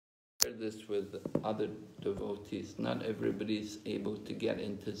share this with other devotees. Not everybody's able to get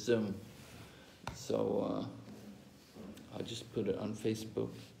into Zoom. So I'll just put it on Facebook.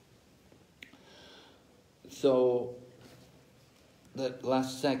 So that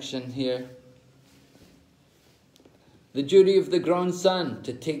last section here. The duty of the grown son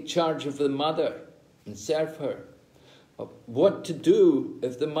to take charge of the mother and serve her. What to do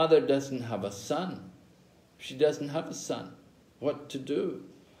if the mother doesn't have a son? She doesn't have a son. What to do?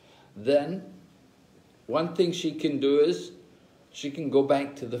 Then, one thing she can do is, she can go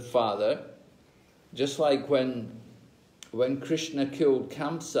back to the father, just like when Krishna killed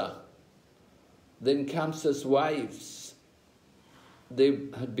Kamsa. Then Kamsa's wives, they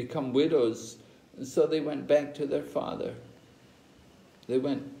had become widows, and so they went back to their father. They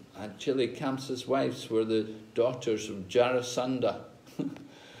went, actually Kamsa's wives were the daughters of Jarasandha.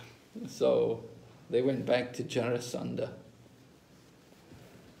 So they went back to Jarasandha.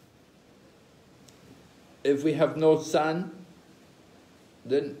 If we have no son,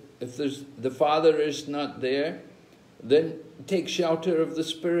 then if the father is not there, then take shelter of the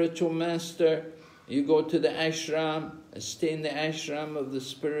spiritual master. You go to the ashram, stay in the ashram of the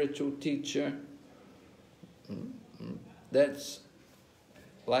spiritual teacher. That's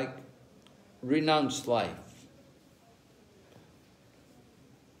like renounced life.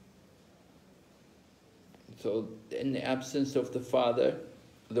 So in the absence of the father,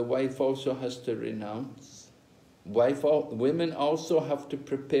 the wife also has to renounce. Women also have to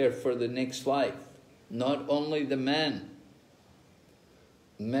prepare for the next life, not only the man.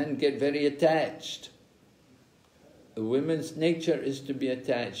 Men get very attached. The women's nature is to be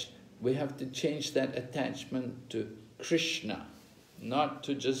attached. We have to change that attachment to Krishna, not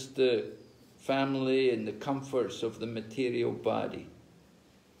to just the family and the comforts of the material body.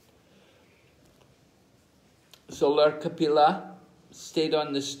 So Lord Kapila stayed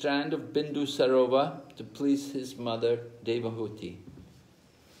on the strand of Bindu Sarova to please his mother Devahuti.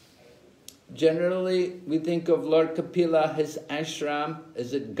 Generally, we think of Lord Kapila, his ashram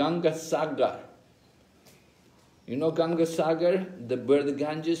is at Ganga Sagar. You know Ganga Sagar, where the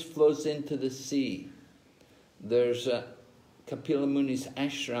Ganges flows into the sea. There's Kapila Muni's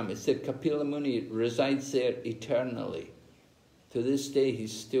ashram. It said Kapila Muni resides there eternally. To this day,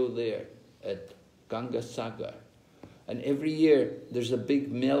 he's still there at Ganga Sagar. And every year, there's a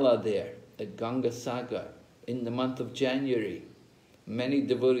big mela there at Ganga Sagar in the month of January. Many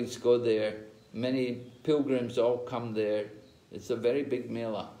devotees go there. Many pilgrims all come there. It's a very big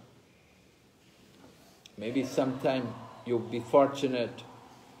mela. Maybe sometime you'll be fortunate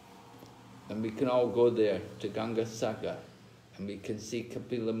and we can all go there to Ganga Sagar and we can see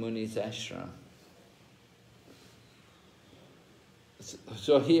Kapila Muni's ashram.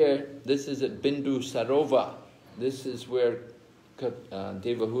 So here, this is at Bindu Sarova. This is where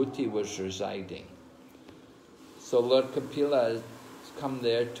Devahuti was residing. So Lord Kapila has come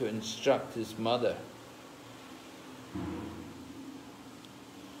there to instruct his mother.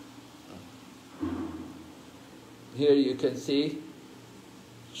 Here you can see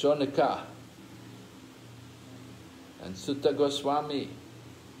Shonaka and Sutta Goswami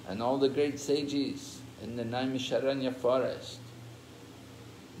and all the great sages in the Naimisharanya forest.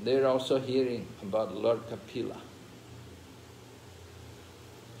 They're also hearing about Lord Kapila.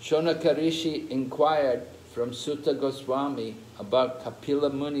 Shonaka Rishi inquired from Sutta Goswami about Kapila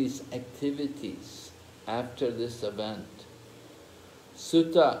Muni's activities after this event.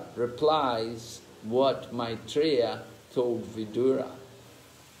 Sutta replies what Maitreya told Vidura.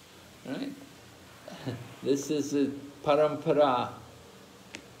 Right? This is a parampara.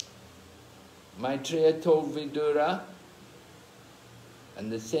 Maitreya told Vidura,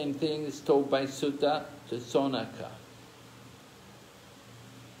 and the same thing is told by Sutta to Sonaka.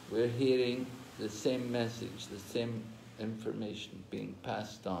 We're hearing the same message, the same information being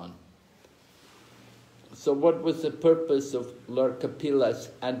passed on. So what was the purpose of Lord Kapila's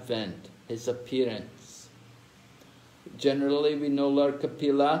advent, his appearance? Generally we know Lord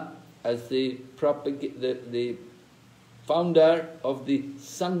Kapila as the founder of the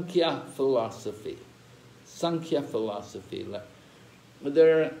Sankhya philosophy. Sankhya philosophy.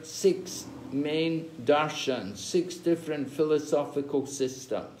 There are 6 main darshans, 6 different philosophical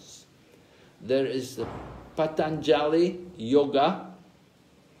systems. There is the Patanjali Yoga,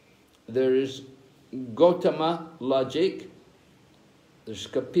 there is Gautama logic, there's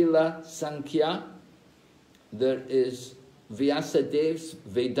Kapila Sankhya, there is Vyasadev's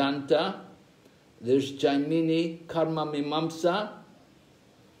Vedanta, there's Jaimini Karma Mimamsa,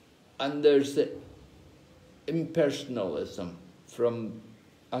 and there's the impersonalism from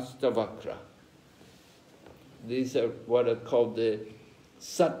Astavakra. These are what are called the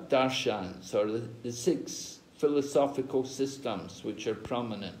Sat darshans, or the 6 philosophical systems which are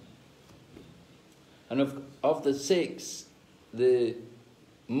prominent. And of the 6, the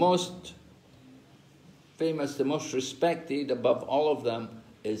most famous, the most respected above all of them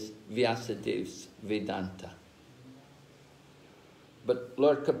is Vyasadev's Vedanta. But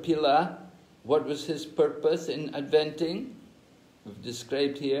Lord Kapila, what was his purpose in inventing? We've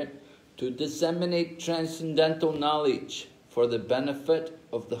described here, to disseminate transcendental knowledge for the benefit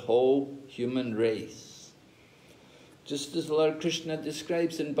of the whole human race. Just as Lord Krishna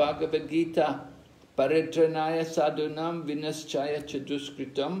describes in Bhagavad Gita, Paritranaya sadhunam vinaschaya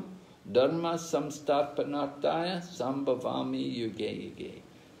chaduskritam dharma samstarpanartaya sambhavami yuge yuge.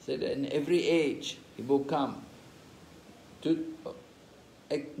 So that in every age he will come to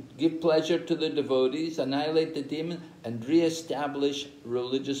give pleasure to the devotees, annihilate the demon, and re-establish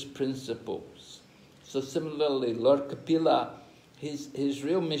religious principles. So similarly, Lord Kapila, his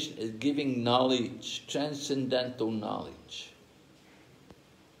real mission is giving knowledge, transcendental knowledge,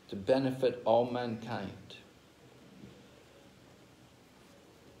 to benefit all mankind.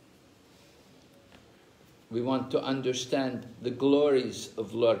 We want to understand the glories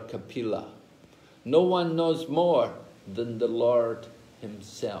of Lord Kapila. No one knows more than the Lord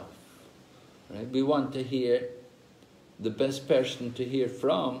himself. Right? We want to hear, the best person to hear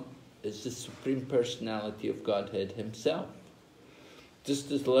from is the Supreme Personality of Godhead himself.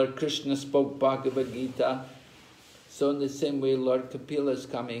 Just as Lord Krishna spoke Bhagavad Gita, so in the same way Lord Kapila is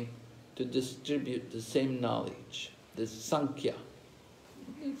coming to distribute the same knowledge, this Sankhya.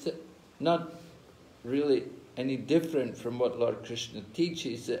 It's not really any different from what Lord Krishna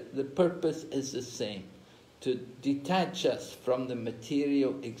teaches. The purpose is the same, to detach us from the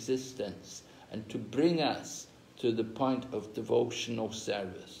material existence and to bring us to the point of devotional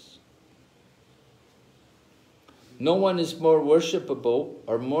service. No one is more worshipable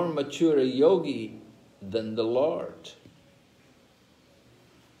or more mature a yogi than the Lord.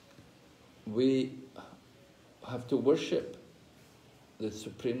 We have to worship the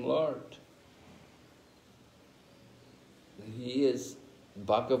Supreme Lord. He is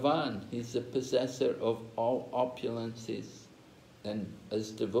Bhagavan, he's the possessor of all opulences. And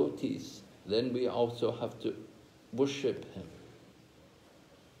as devotees, then we also have to worship him.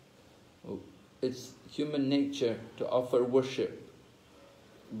 It's human nature to offer worship,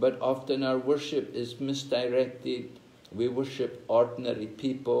 but often our worship is misdirected. We worship ordinary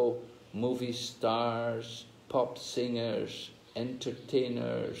people, movie stars, pop singers,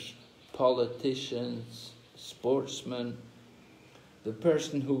 entertainers, politicians, sportsmen. The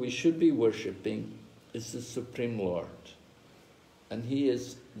person who we should be worshipping is the Supreme Lord. And he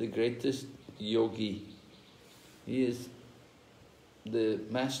is the greatest yogi. He is the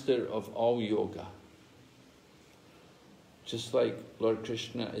master of all yoga. Just like Lord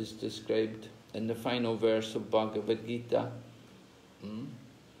Krishna is described in the final verse of Bhagavad Gita.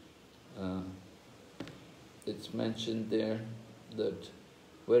 It's mentioned there that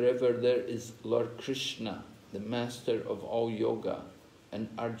wherever there is Lord Krishna, the master of all yoga, and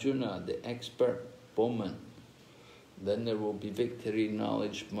Arjuna, the expert bowman, then there will be victory,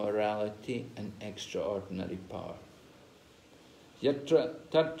 knowledge, morality, and extraordinary power. Yatra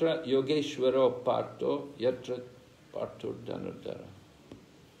tatra yogeshwaro parto, yatra parto dhanadhara.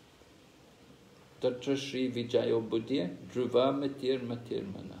 Tatra Sri Vijayo Buddhya, Dhruva Matir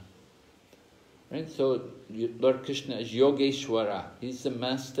Matirmana. Right? So Lord Krishna is Yogeshwara. He's the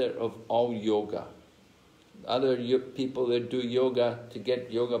master of all yoga. Other people that do yoga to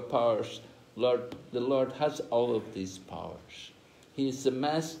get yoga powers, the Lord has all of these powers. He is the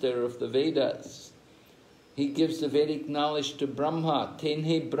master of the Vedas. He gives the Vedic knowledge to Brahma.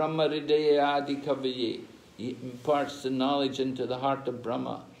 Tenhe Brahma Hridaya Adi Kavaye. He imparts the knowledge into the heart of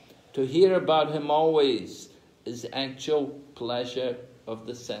Brahma. To hear about him always is actual pleasure of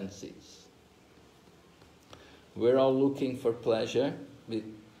the senses. We're all looking for pleasure.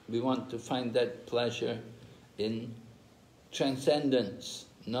 We want to find that pleasure in transcendence,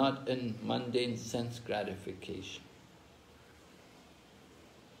 not in mundane sense gratification.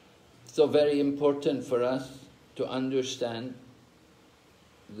 So very important for us to understand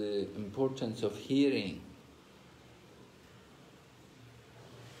the importance of hearing.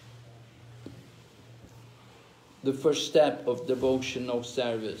 The first step of devotional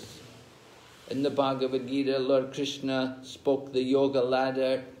service. In the Bhagavad Gita, Lord Krishna spoke the yoga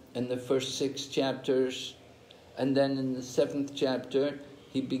ladder in the first 6 chapters, and then in the 7th chapter,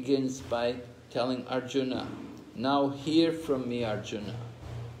 he begins by telling Arjuna, now hear from me, Arjuna,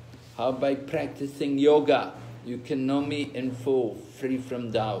 how by practicing yoga you can know me in full, free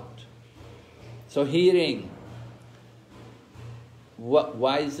from doubt. So hearing,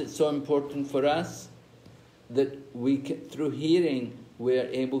 Why is it so important for us? That through hearing, we are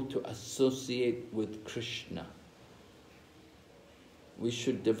able to associate with Krishna. We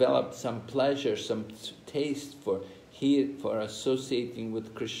should develop some pleasure, some taste for associating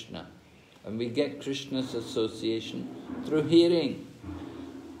with Krishna. And we get Krishna's association through hearing.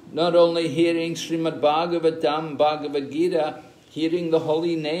 Not only hearing Srimad Bhagavatam, Bhagavad Gita, hearing the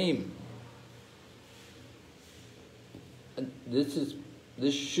holy name. And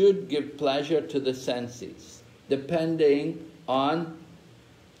this should give pleasure to the senses, depending on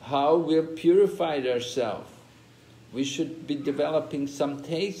how we've purified ourselves. We should be developing some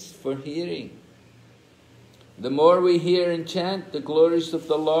taste for hearing. The more we hear and chant the glories of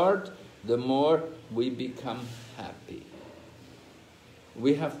the Lord, the more we become happy.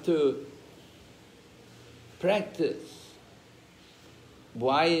 We have to practice.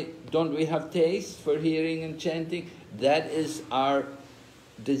 Why don't we have taste for hearing and chanting? That is our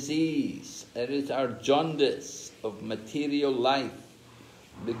disease. That is our jaundice of material life.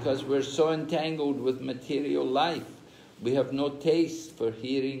 Because we're so entangled with material life, we have no taste for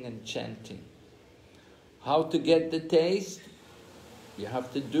hearing and chanting. How to get the taste? You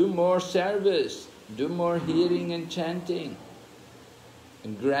have to do more service, do more hearing and chanting.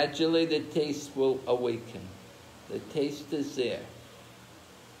 And gradually the taste will awaken. The taste is there.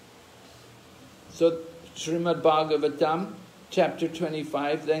 So Srimad Bhagavatam, chapter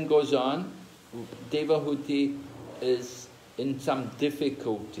 25, then goes on. Devahuti is in some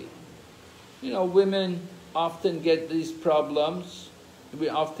difficulty. You know, women often get these problems. We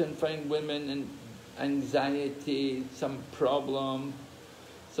often find women in anxiety, some problem.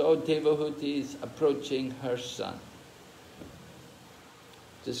 So Devahuti is approaching her son.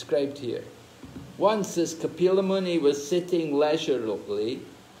 Described here. Once as Kapila Muni was sitting leisurely,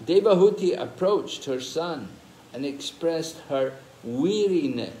 Devahuti approached her son and expressed her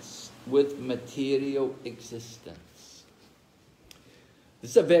weariness with material existence.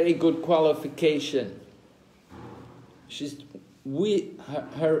 This is a very good qualification.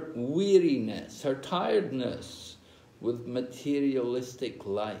 Her weariness, her tiredness with materialistic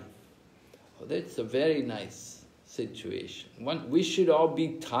life. Oh, that's a very nice situation. We should all be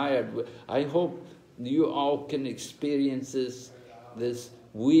tired. I hope you all can experience this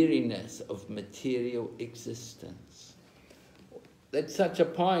weariness of material existence. At such a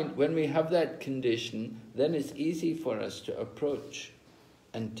point, when we have that condition, then it's easy for us to approach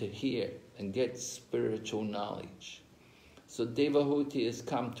and to hear and get spiritual knowledge. So Devahuti has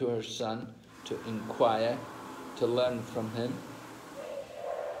come to her son to inquire, to learn from him.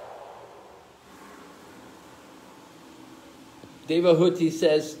 Devahuti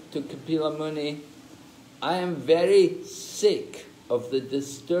says to Kapila Muni, I am very sick of the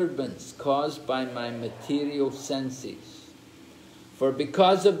disturbance caused by my material senses. For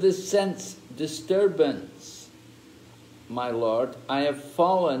because of this sense disturbance, my Lord, I have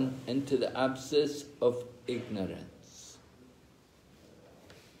fallen into the abyss of ignorance.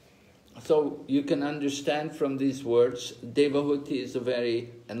 So you can understand from these words, Devahuti is a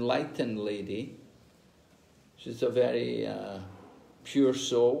very enlightened lady. She's a very pure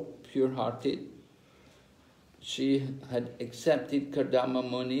soul, pure-hearted. She had accepted Kardama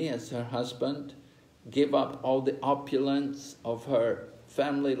Muni as her husband, gave up all the opulence of her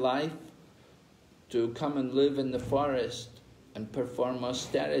family life to come and live in the forest and perform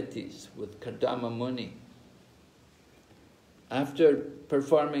austerities with Kardama Muni. After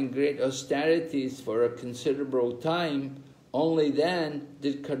performing great austerities for a considerable time, only then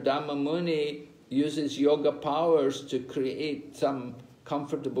did Kardama Muni use his yoga powers to create some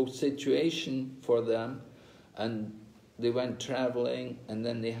comfortable situation for them, and they went traveling, and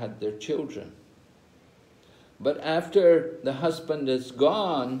then they had their children. But after the husband is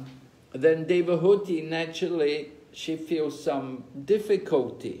gone, then Devahuti, naturally, she feels some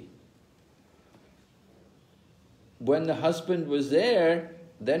difficulty. When the husband was there,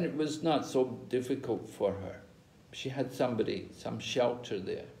 then it was not so difficult for her. She had somebody, some shelter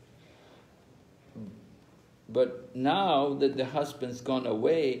there. But now that the husband's gone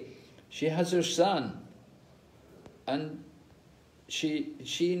away, she has her son. And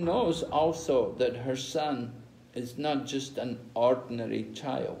she knows also that her son is not just an ordinary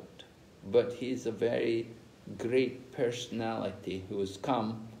child, but he is a very great personality who has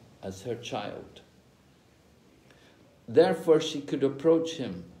come as her child. Therefore, she could approach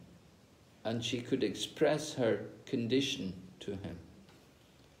him and she could express her condition to him.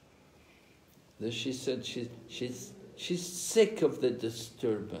 She said she's sick of the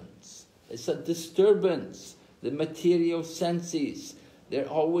disturbance. It's a disturbance. The material senses, they're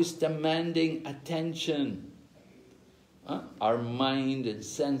always demanding attention. Our mind and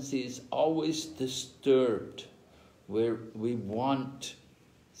senses always disturbed, where we want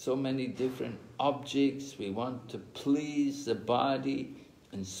so many different objects, we want to please the body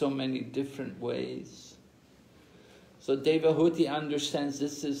in so many different ways. So Devahuti understands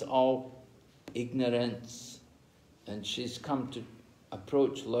this is all ignorance, and she's come to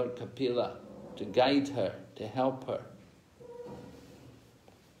approach Lord Kapila to guide her, to help her.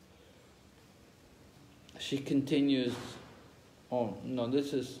 She continues, oh no,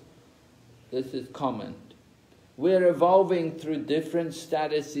 this is comment. We're evolving through different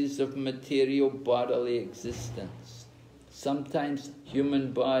statuses of material bodily existence. Sometimes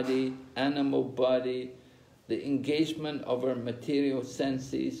human body, animal body, the engagement of our material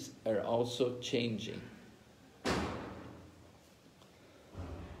senses are also changing.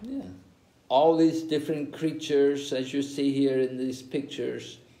 Yeah. All these different creatures, as you see here in these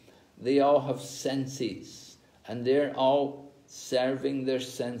pictures, they all have senses, and they're all serving their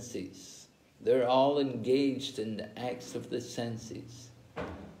senses. They're all engaged in the acts of the senses,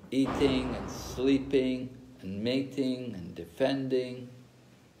 eating and sleeping and mating and defending.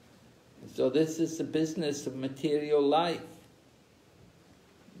 So this is the business of material life,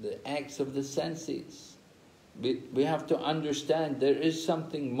 the acts of the senses. We have to understand there is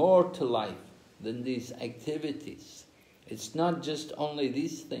something more to life than these activities. It's not just only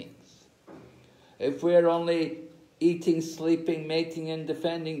these things. If we're only eating, sleeping, mating and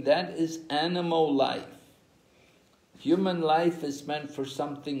defending, that is animal life. Human life is meant for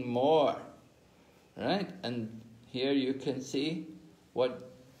something more, right? And here you can see what's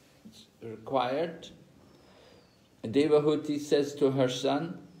required. Devahuti says to her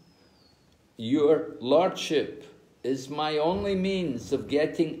son, your lordship is my only means of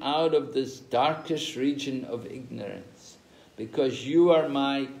getting out of this darkest region of ignorance, because you are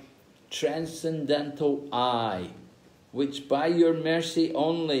my transcendental I, which by your mercy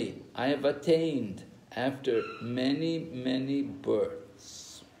only I have attained after many, many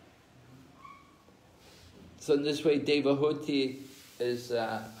births. So in this way, Devahuti is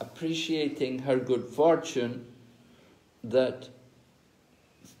appreciating her good fortune that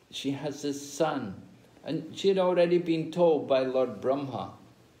she has this son. And she had already been told by Lord Brahma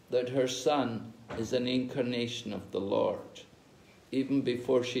that her son is an incarnation of the Lord. Even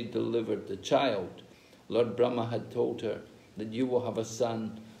before she delivered the child, Lord Brahma had told her that you will have a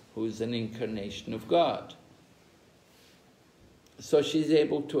son who is an incarnation of God. So she's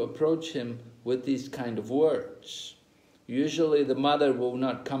able to approach him with these kind of words. Usually the mother will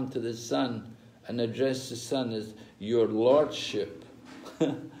not come to the son and address the son as your lordship,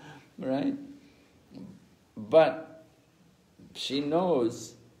 right? But she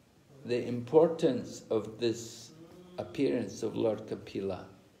knows the importance of this appearance of Lord Kapila.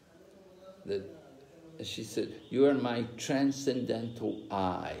 That she said, you are my transcendental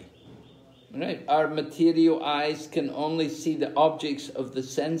eye. Right? Our material eyes can only see the objects of the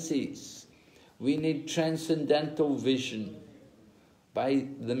senses. We need transcendental vision.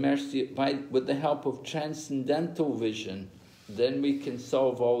 With the help of transcendental vision, then we can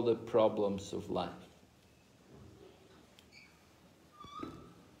solve all the problems of life.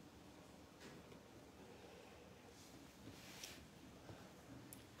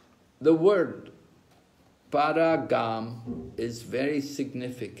 The word paragam is very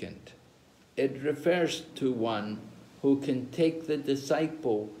significant. It refers to one who can take the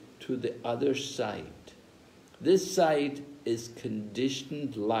disciple to the other side. This side is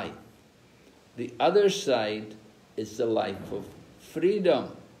conditioned life. The other side is the life of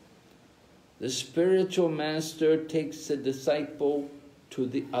freedom. The spiritual master takes the disciple to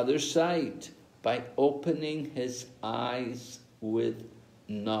the other side by opening his eyes with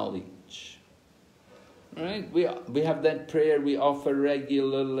knowledge. Right? We have that prayer we offer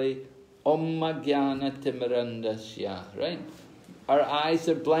regularly, Omma Jnana Timirandasya, right? Our eyes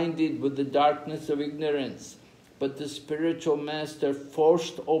are blinded with the darkness of ignorance, but the spiritual master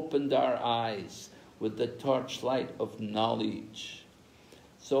forced opened our eyes with the torchlight of knowledge.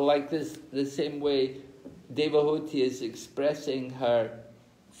 So like this, the same way Devahuti is expressing her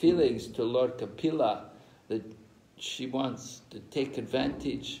feelings to Lord Kapila, that she wants to take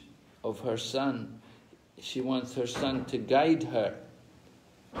advantage of her son. She wants her son to guide her,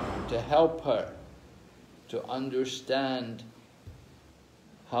 to help her, to understand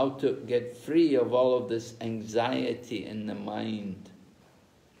how to get free of all of this anxiety in the mind.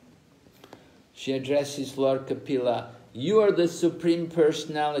 She addresses Lord Kapila, you are the Supreme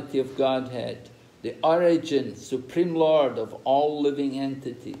Personality of Godhead, the origin, Supreme Lord of all living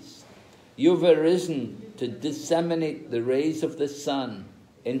entities. You've arisen to disseminate the rays of the sun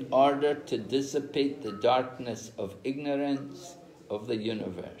in order to dissipate the darkness of ignorance of the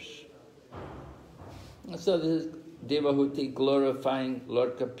universe. So this is Devahuti glorifying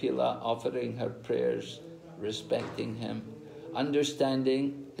Lord Kapila, offering her prayers, respecting him,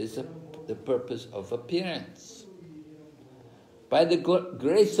 understanding the purpose of appearance. By the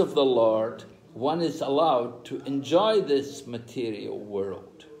grace of the Lord, one is allowed to enjoy this material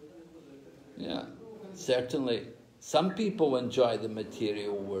world. Yeah, certainly. Some people enjoy the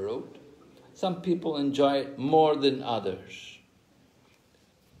material world. Some people enjoy it more than others.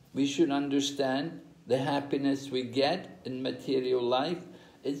 We should understand the happiness we get in material life.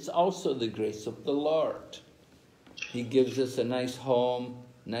 It's also the grace of the Lord. He gives us a nice home,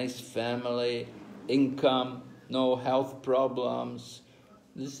 nice family, income, no health problems.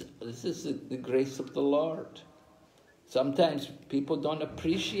 This is the grace of the Lord. Sometimes people don't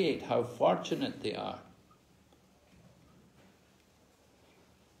appreciate how fortunate they are.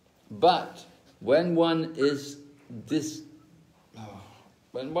 But when one is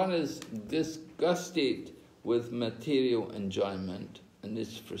disgusted with material enjoyment and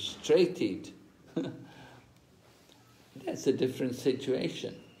is frustrated, that's a different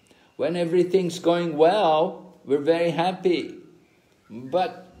situation. When everything's going well, we're very happy.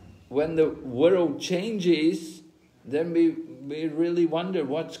 But when the world changes, then we really wonder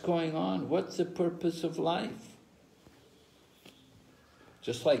what's going on. What's the purpose of life?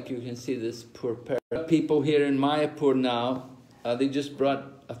 Just like you can see this poor people here in Mayapur now, they just brought,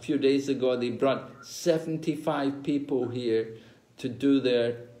 a few days ago, they brought 75 people here to do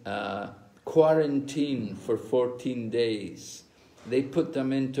their quarantine for 14 days. They put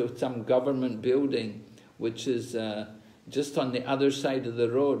them into some government building, which is just on the other side of the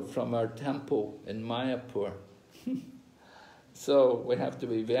road from our temple in Mayapur. So we have to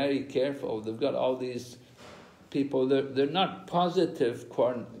be very careful. They've got all these people, they're not positive,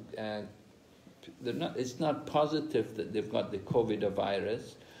 it's not positive that they've got the COVID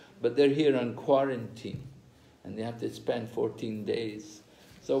virus, but they're here on quarantine and they have to spend 14 days.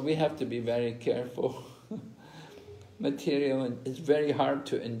 So we have to be very careful. It's very hard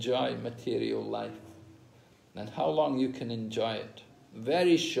to enjoy material life. And how long you can enjoy it?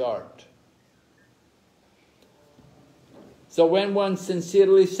 Very short. So when one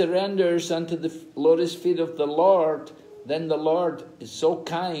sincerely surrenders unto the lotus feet of the Lord, then the Lord is so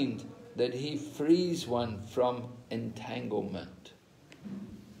kind that He frees one from entanglement.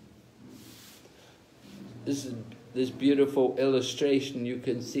 This beautiful illustration you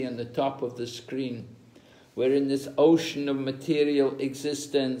can see on the top of the screen. We're in this ocean of material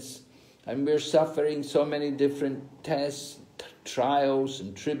existence and we're suffering so many different tests, trials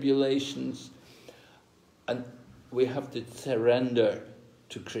and tribulations, and we have to surrender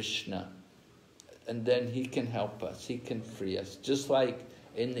to Krishna, and then He can help us, He can free us. Just like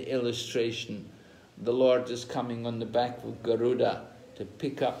in the illustration, the Lord is coming on the back of Garuda to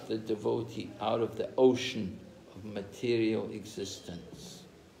pick up the devotee out of the ocean of material existence.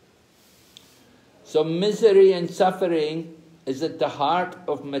 So misery and suffering is at the heart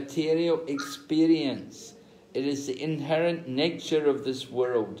of material experience. It is the inherent nature of this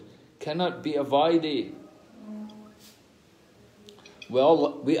world, cannot be avoided. We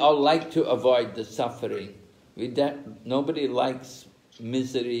all like to avoid the suffering. Nobody likes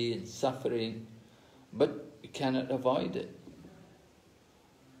misery and suffering, but you cannot avoid it.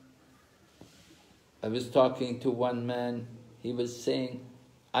 I was talking to one man, he was saying,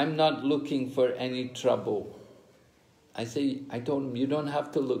 I'm not looking for any trouble. I told him, you don't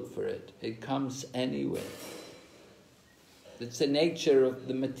have to look for it. It comes anyway. It's the nature of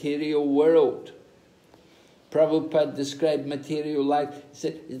the material world. Prabhupada described material life, he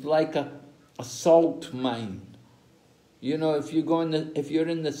said, it's like a salt mine. You know, if you're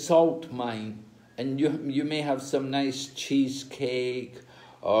in the salt mine, and you may have some nice cheesecake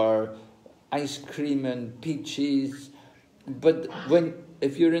or ice cream and peaches, but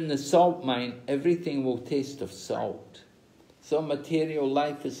if you're in the salt mine, everything will taste of salt. So material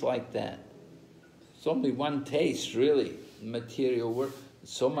life is like that. It's only one taste, really, material work.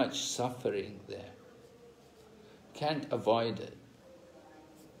 So much suffering there. Can't avoid it.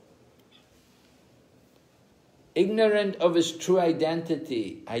 Ignorant of his true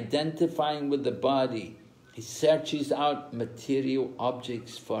identity, identifying with the body, he searches out material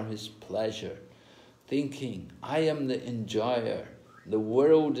objects for his pleasure, thinking, I am the enjoyer. The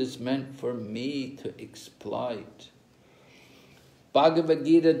world is meant for me to exploit. Bhagavad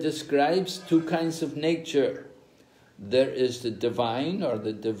Gita describes two kinds of nature. There is the divine or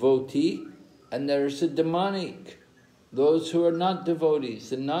the devotee, and there is the demonic. Those who are not devotees,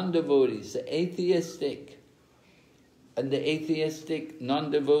 the non-devotees, the atheistic. And the atheistic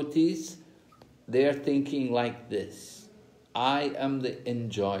non-devotees, they're thinking like this: I am the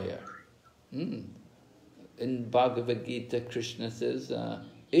enjoyer. In Bhagavad Gita, Krishna says,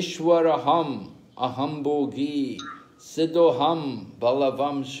 Ishwaraham aham bhogi siddhoham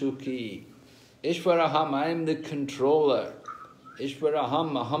balavam sukhi. Ishwaraham, I am the controller.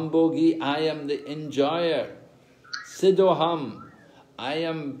 Ishwaraham aham bhogi, I am the enjoyer. Siddhoham, I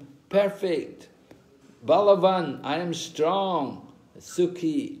am perfect. Balavan, I am strong.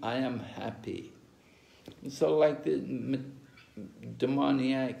 Sukhi, I am happy. So like the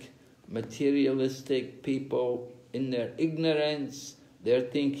demoniac, materialistic people, in their ignorance, they're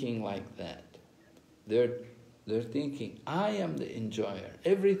thinking like that. They're thinking, I am the enjoyer.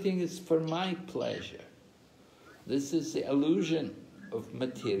 Everything is for my pleasure. This is the illusion of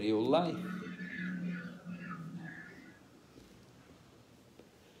material life.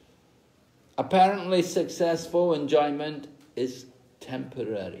 Apparently successful enjoyment is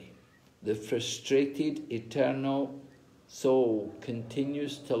temporary. The frustrated eternal soul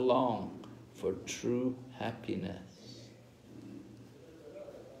continues to long for true happiness.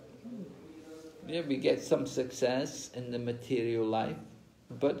 Yeah, we get some success in the material life,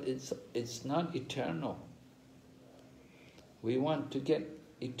 but it's not eternal. We want to get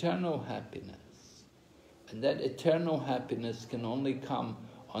eternal happiness. And that eternal happiness can only come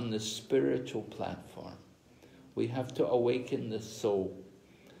on the spiritual platform. We have to awaken the soul.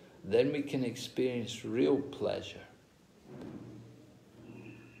 Then we can experience real pleasure.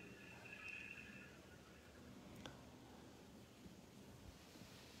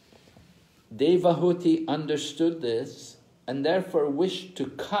 Devahuti understood this and therefore wished to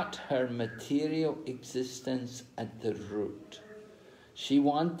cut her material existence at the root. She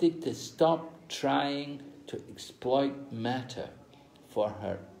wanted to stop trying to exploit matter for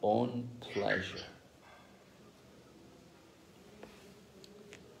her own pleasure.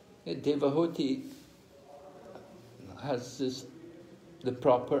 Devahuti has the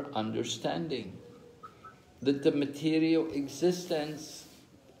proper understanding that the material existence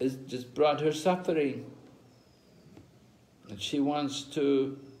has just brought her suffering. And she wants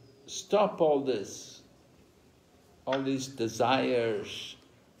to stop all this, all these desires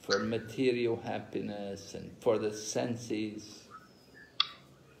for material happiness and for the senses.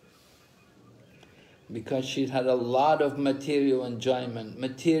 Because she'd had a lot of material enjoyment.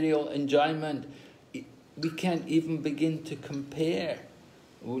 Material enjoyment, we can't even begin to compare.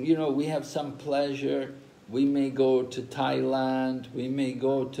 You know, we have some pleasure. We may go to Thailand, we may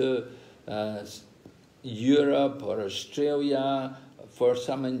go to Europe or Australia for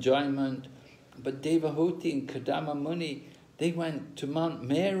some enjoyment. But Devahuti and Kadama Muni, they went to Mount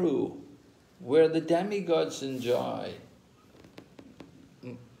Meru, where the demigods enjoy.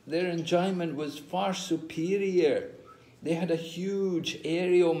 Their enjoyment was far superior. They had a huge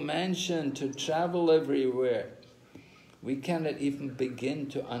aerial mansion to travel everywhere. We cannot even begin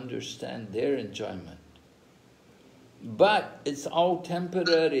to understand their enjoyment. But it's all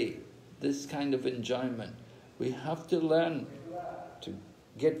temporary, this kind of enjoyment. We have to learn to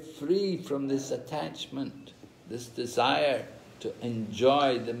get free from this attachment, this desire to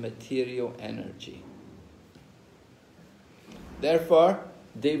enjoy the material energy. Therefore,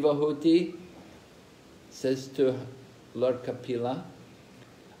 Devahuti says to Lord Kapila,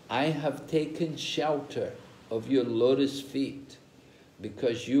 I have taken shelter of your lotus feet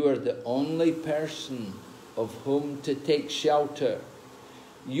because you are the only person of whom to take shelter.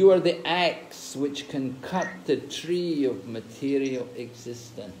 You are the axe which can cut the tree of material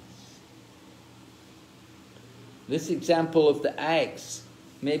existence. This example of the axe,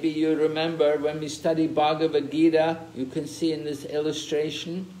 maybe you remember when we study Bhagavad Gita, you can see in this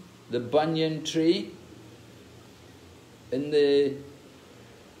illustration the banyan tree. In the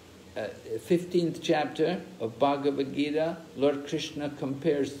 15th chapter of Bhagavad Gita, Lord Krishna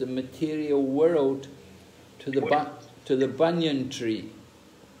compares the material world to the banyan tree.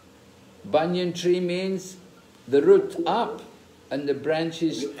 Banyan tree means the root up and the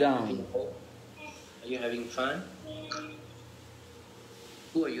branches down. Are you having fun?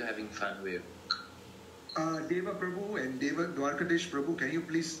 Who are you having fun with? Deva Prabhu and Deva Dwarkadesh Prabhu, can you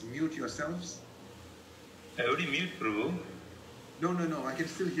please mute yourselves? I already mute, Prabhu. No, I can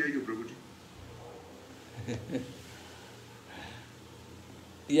still hear you, Prabhuji.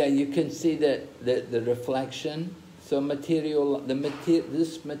 Yeah, you can see the reflection. So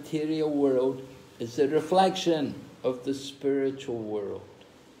this material world is a reflection of the spiritual world.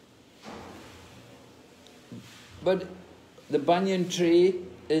 But the banyan tree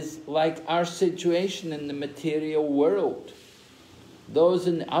is like our situation in the material world. Those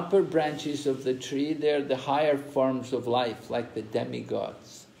in the upper branches of the tree, they're the higher forms of life, like the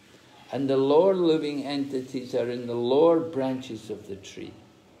demigods. And the lower living entities are in the lower branches of the tree.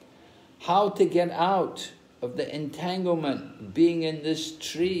 How to get out of the entanglement being in this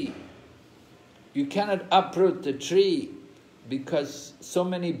tree? You cannot uproot the tree because so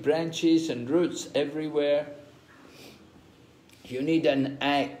many branches and roots everywhere. You need an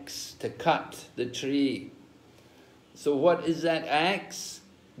axe to cut the tree. So what is that axe?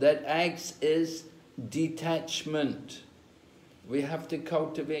 That axe is detachment. We have to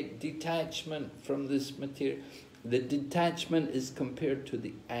cultivate detachment from this material. The detachment is compared to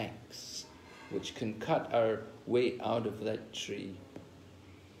the axe, which can cut our way out of that tree.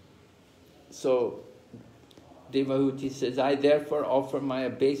 So, Devahuti says, I therefore offer my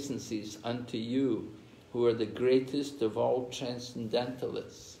obeisances unto you, who are the greatest of all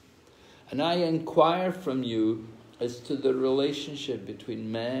transcendentalists. And I inquire from you as to the relationship between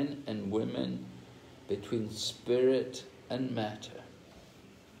men and women, between spirit and matter.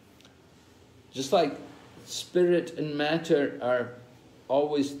 Just like spirit and matter are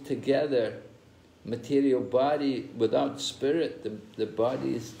always together, material body without spirit, the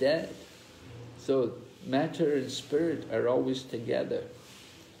body is dead. So matter and spirit are always together.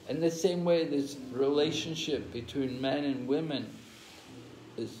 In the same way, this relationship between men and women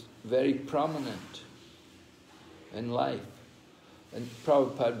is very prominent in life. And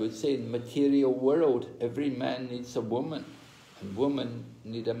Prabhupada would say, in the material world, every man needs a woman, and women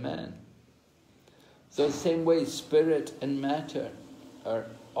need a man. So the same way, spirit and matter are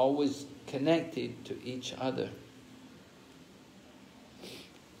always connected to each other.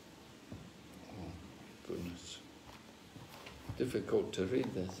 Oh, goodness. Difficult to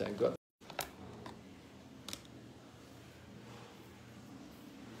read this. I got.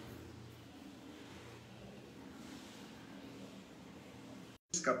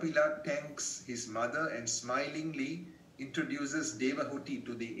 Kapila thanks his mother and smilingly introduces Devahuti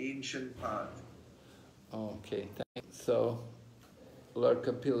to the ancient path. Okay, so Lord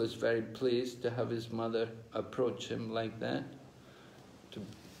Kapila is very pleased to have his mother approach him like that, to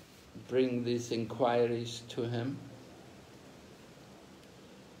bring these inquiries to him.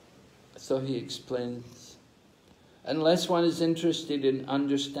 So he explains, unless one is interested in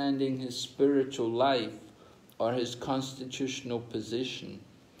understanding his spiritual life or his constitutional position,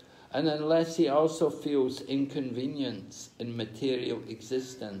 and unless he also feels inconvenience in material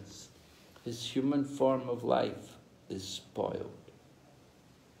existence, his human form of life is spoiled.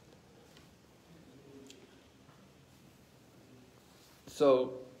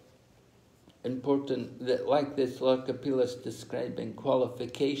 So, important that, like this, Lord Kapila is describing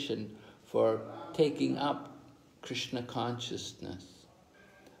qualification for taking up Krishna consciousness.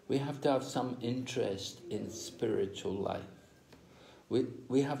 We have to have some interest in spiritual life.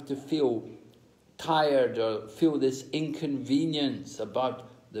 We have to feel tired or feel this inconvenience about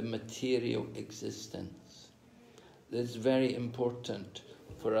the material existence. It's very important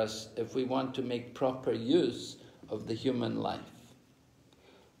for us if we want to make proper use of the human life.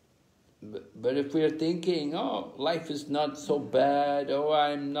 But if we're thinking, oh, life is not so bad,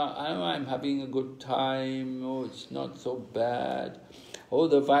 I'm having a good time, oh, it's not so bad, oh,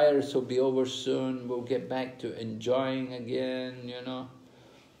 the virus will be over soon, we'll get back to enjoying again, you know.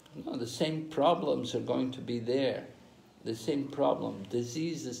 No, the same problems are going to be there. The same problem.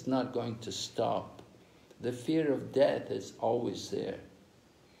 Disease is not going to stop. The fear of death is always there.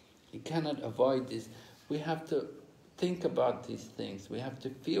 You cannot avoid this. We have to think about these things. We have to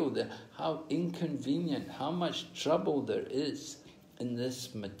feel how inconvenient, how much trouble there is in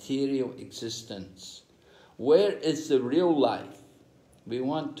this material existence. Where is the real life? We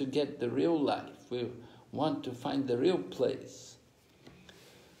want to get the real life. We want to find the real place.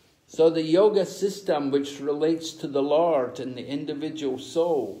 So the yoga system which relates to the Lord and the individual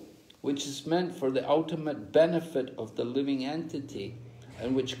soul, which is meant for the ultimate benefit of the living entity,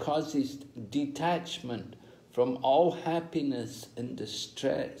 and which causes detachment from all happiness and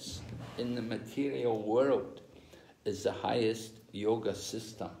distress in the material world, is the highest yoga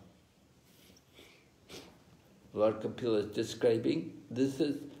system. Lord Kapila is describing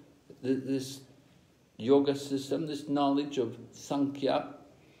this yoga system, this knowledge of Sankhya,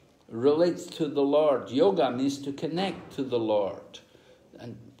 relates to the Lord. Yoga means to connect to the Lord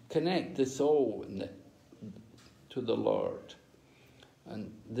and connect the soul to the Lord.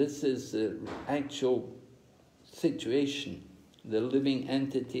 And this is the actual situation. The living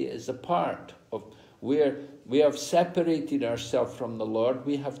entity is a part of where we have separated ourselves from the Lord.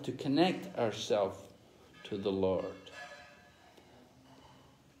 We have to connect ourselves to the Lord.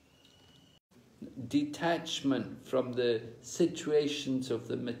 detachment from the situations of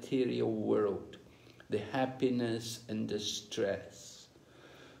the material world, the happiness and distress.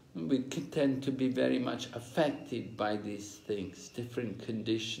 We tend to be very much affected by these things, different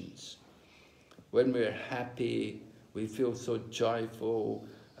conditions. When we're happy, we feel so joyful,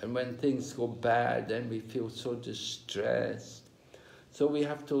 and when things go bad, then we feel so distressed. So we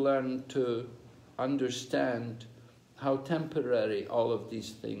have to learn to understand how temporary all of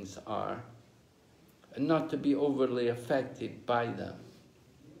these things are, and not to be overly affected by them.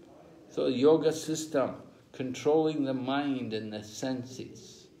 So the yoga system, controlling the mind and the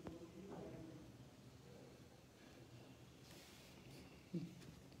senses.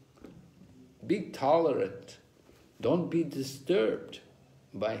 Be tolerant. Don't be disturbed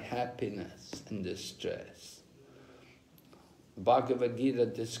by happiness and distress. Bhagavad Gita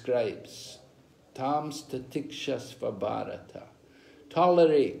describes tam statikshasva bharata.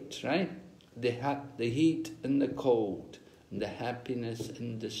 Tolerate, right? The heat and the cold, and the happiness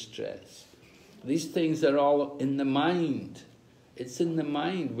and distress. These things are all in the mind. It's in the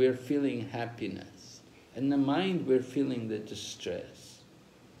mind we're feeling happiness. In the mind we're feeling the distress.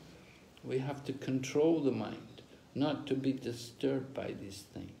 We have to control the mind, not to be disturbed by these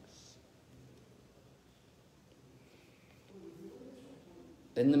things.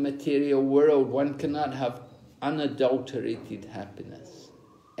 In the material world, one cannot have unadulterated happiness.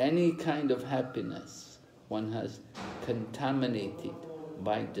 Any kind of happiness one has contaminated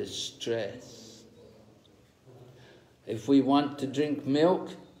by distress. If we want to drink milk,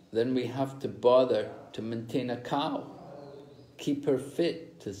 then we have to bother to maintain a cow, keep her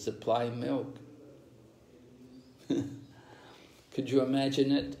fit to supply milk. Could you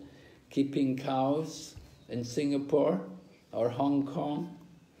imagine it? Keeping cows in Singapore or Hong Kong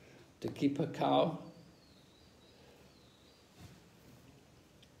to keep a cow?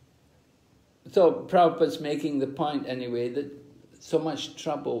 So Prabhupada's making the point anyway that so much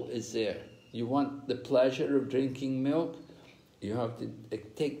trouble is there. You want the pleasure of drinking milk, you have to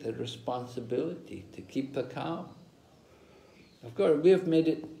take the responsibility to keep the cow. Of course, we've made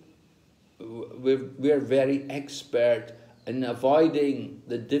it, we're very expert in avoiding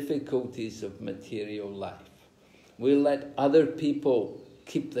the difficulties of material life. We let other people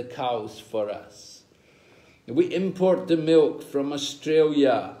keep the cows for us. We import the milk from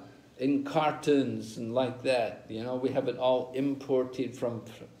Australia in cartons and like that. You know, we have it all imported from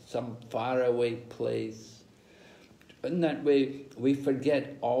some faraway place. In that way, we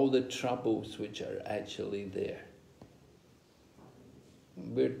forget all the troubles which are actually there.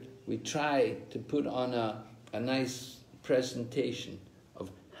 We try to put on a nice presentation of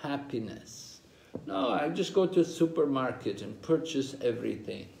happiness. No, I just go to a supermarket and purchase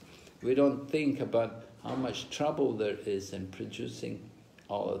everything. We don't think about how much trouble there is in producing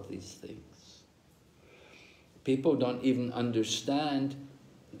all of these things. People don't even understand.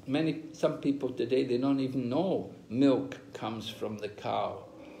 Some people today, they don't even know milk comes from the cow.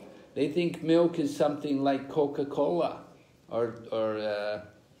 They think milk is something like Coca-Cola or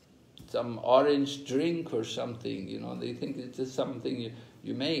some orange drink or something. You know, they think it's just something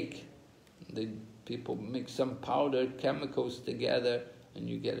you make. People mix some powder, chemicals together, and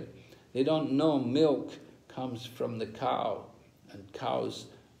you get it. They don't know milk comes from the cow, and cows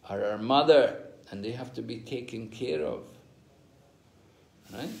are our mother, and they have to be taken care of.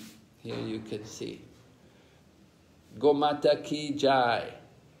 Right? Here you can see. Gomata ki jai.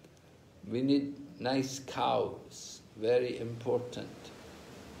 We need nice cows. Very important.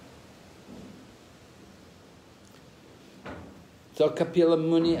 So Kapila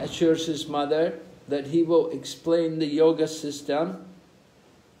Muni assures his mother that he will explain the yoga system,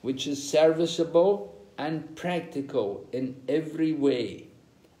 which is serviceable and practical in every way,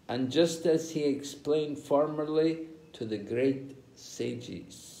 and just as he explained formerly to the great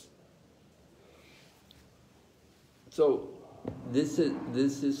sages. So this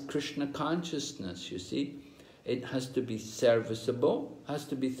is Krishna consciousness, you see. It has to be serviceable, has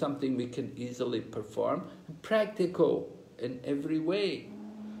to be something we can easily perform, and practical in every way.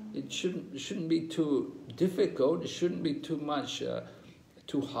 It shouldn't be too difficult, it shouldn't be too much,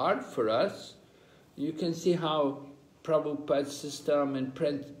 too hard for us. You can see how Prabhupada's system in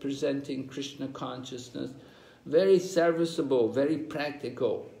presenting Krishna consciousness, very serviceable, very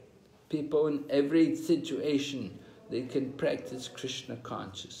practical. People in every situation, they can practice Krishna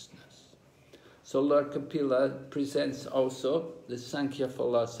consciousness. So Lord Kapila presents also the Sankhya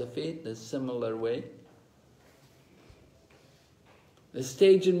philosophy, the similar way. The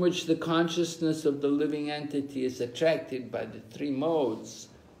stage in which the consciousness of the living entity is attracted by the three modes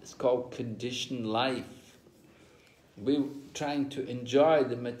is called conditioned life. We're trying to enjoy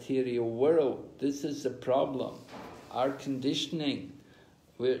the material world. This is the problem. Our conditioning.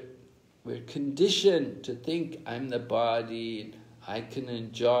 We're conditioned to think I'm the body, I can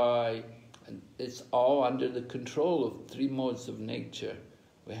enjoy, and it's all under the control of three modes of nature.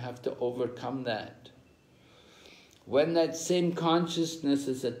 We have to overcome that. When that same consciousness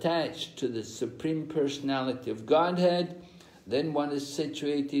is attached to the Supreme Personality of Godhead, then one is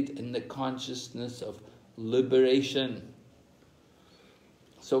situated in the consciousness of liberation.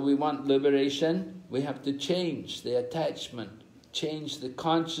 So we want liberation, we have to change the attachment, change the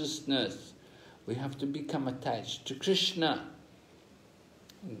consciousness. We have to become attached to Krishna.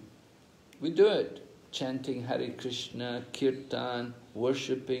 We do it, chanting Hare Krishna, Kirtan,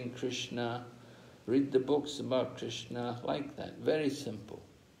 worshipping Krishna, read the books about Krishna, like that, very simple.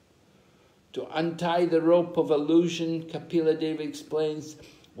 To untie the rope of illusion, Kapila Deva explains,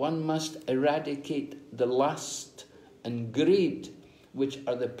 one must eradicate the lust and greed, which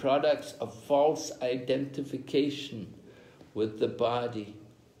are the products of false identification with the body.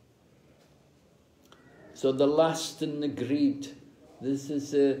 So the lust and the greed, this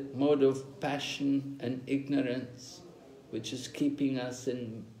is a mode of passion and ignorance which is keeping us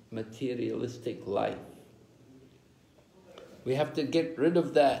in materialistic life. We have to get rid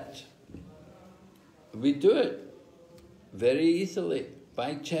of that. We do it very easily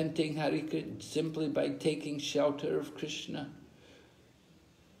by chanting Hare Krishna, simply by taking shelter of Krishna.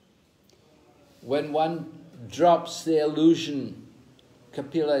 When one drops the illusion,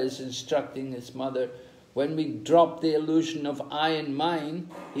 Kapila is instructing his mother, when we drop the illusion of I and mine,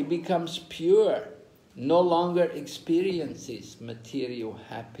 he becomes pure, no longer experiences material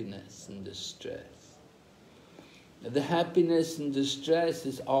happiness and distress. The happiness and distress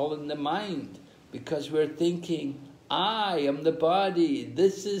is all in the mind, because we're thinking, I am the body,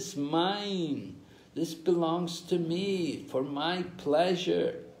 this is mine, this belongs to me for my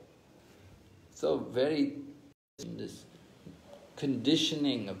pleasure. So very, this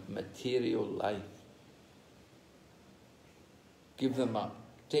conditioning of material life. Give them up,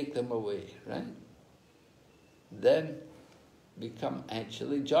 take them away, right? Then become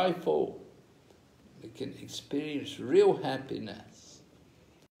actually joyful. We can experience real happiness.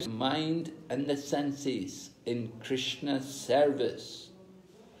 Mind and the senses in Krishna's service.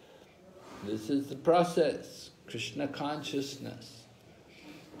 This is the process, Krishna consciousness.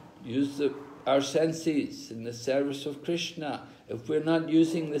 Use our senses in the service of Krishna. If we're not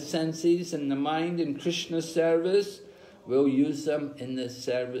using the senses and the mind in Krishna's service, we'll use them in the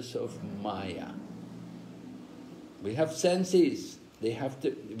service of Maya. We have senses.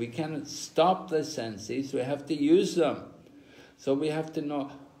 We cannot stop the senses, we have to use them. So we have to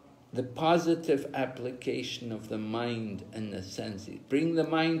know the positive application of the mind and the senses. Bring the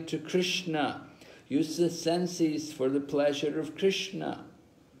mind to Krishna. Use the senses for the pleasure of Krishna,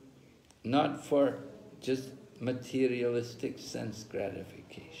 not for just materialistic sense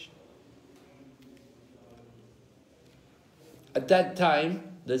gratification. At that time,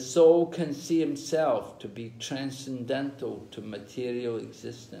 the soul can see himself to be transcendental to material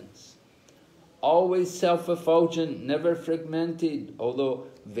existence. Always self-effulgent, never fragmented, although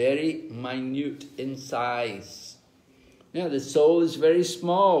very minute in size. Yeah, the soul is very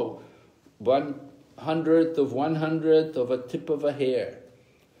small, 1/100th of a tip of a hair.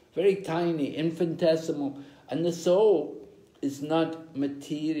 Very tiny, infinitesimal. And the soul is not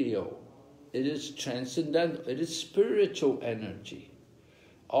material. It is transcendental, it is spiritual energy.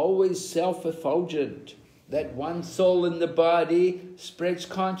 Always self-effulgent. That one soul in the body spreads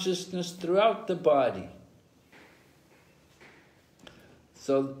consciousness throughout the body.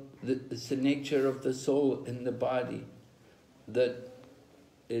 So it's the nature of the soul in the body, that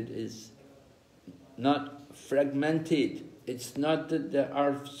it is not fragmented. It's not that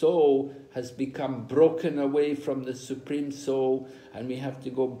our soul has become broken away from the Supreme Soul and we have to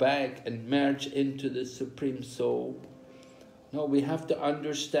go back and merge into the Supreme Soul. No, we have to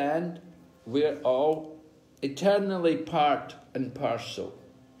understand we're all eternally part and parcel.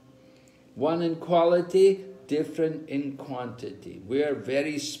 One in quality, different in quantity. We are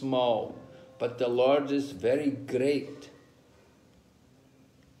very small, but the Lord is very great.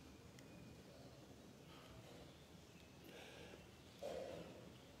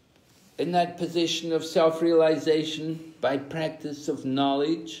 In that position of self-realization, by practice of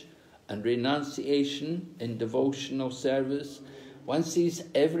knowledge and renunciation in devotional service, one sees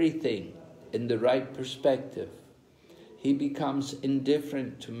everything in the right perspective. He becomes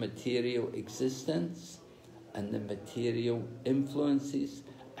indifferent to material existence, and the material influences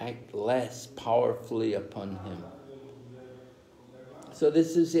act less powerfully upon him. So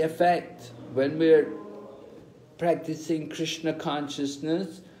this is the effect. When we're practicing Krishna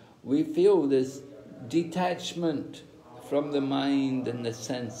consciousness, we feel this detachment from the mind and the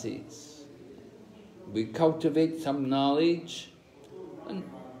senses. We cultivate some knowledge, and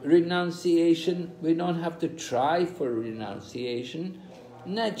renunciation, we don't have to try for renunciation.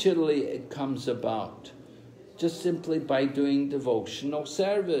 Naturally it comes about, just simply by doing devotional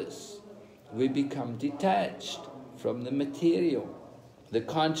service. We become detached from the material. The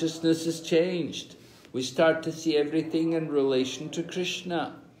consciousness is changed. We start to see everything in relation to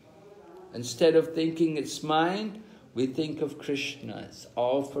Krishna. Instead of thinking it's mine, we think of Krishna. It's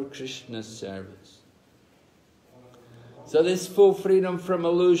all for Krishna's service. So this full freedom from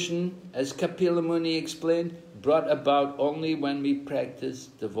illusion, as Kapila Muni explained, brought about only when we practice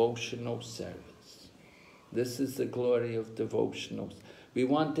devotional service. This is the glory of devotionals. We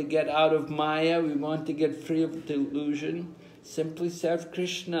want to get out of Maya, we want to get free of delusion, simply serve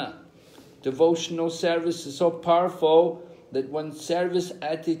Krishna. Devotional service is so powerful that one service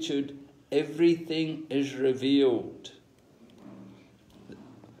attitude, everything is revealed.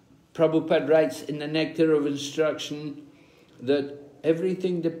 Prabhupada writes in the Nectar of Instruction that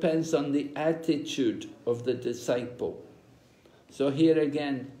everything depends on the attitude of the disciple. So here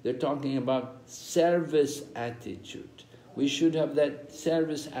again, they're talking about service attitude. We should have that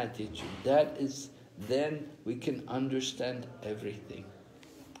service attitude. That is, then we can understand everything.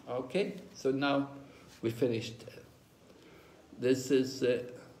 Okay, so now we finished. This is the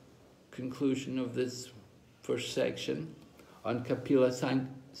conclusion of this first section on Kapila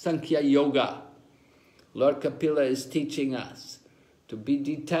Sankhya Yoga. Lord Kapila is teaching us to be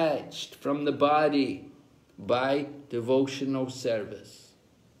detached from the body by devotional service.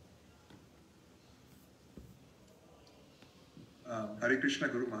 Hare Krishna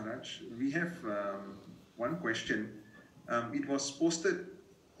Guru Maharaj. We have one question. It was posted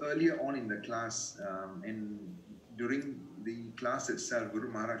earlier on in the class, and during the class itself,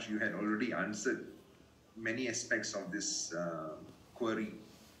 Guru Maharaj, you had already answered many aspects of this query,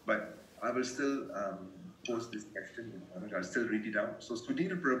 but I will still pose this question. I'll still read it out. So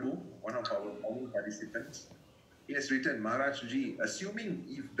Sudhir Prabhu, one of our following participants, he has written, Maharaj Ji, assuming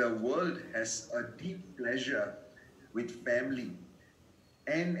if the world has a deep pleasure with family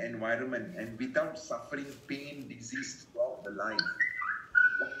and environment and without suffering pain, disease throughout the life,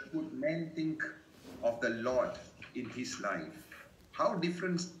 what would man think of the Lord in his life? How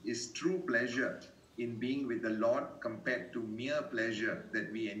different is true pleasure in being with the Lord compared to mere pleasure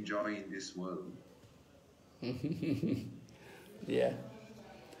that we enjoy in this world? Yeah.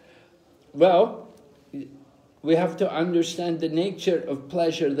 Well, we have to understand the nature of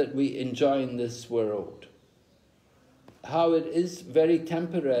pleasure that we enjoy in this world. How it is very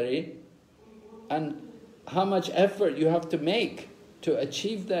temporary, and how much effort you have to make to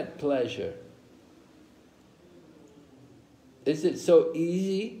achieve that pleasure. Is it so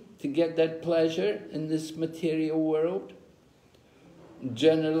easy to get that pleasure in this material world?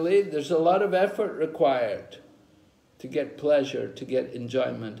 Generally, there's a lot of effort required to get pleasure, to get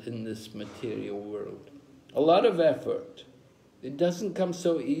enjoyment in this material world. A lot of effort. It doesn't come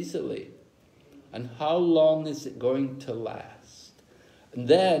so easily. And how long is it going to last? And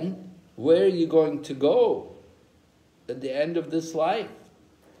then, where are you going to go at the end of this life?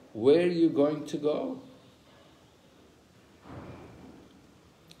 Where are you going to go?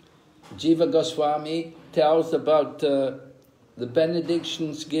 Jiva Goswami tells about the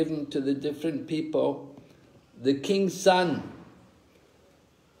benedictions given to the different people. The king's son,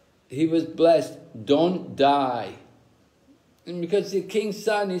 he was blessed, don't die. And because the king's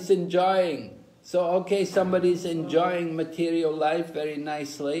son is enjoying, so okay, somebody's enjoying material life very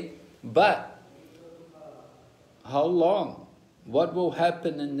nicely, but how long? What will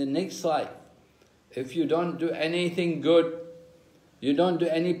happen in the next life? If you don't do anything good, you don't do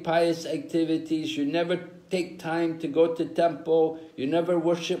any pious activities, you never take time to go to temple, you never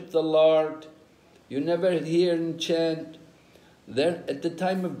worship the Lord, you never hear and chant, then at the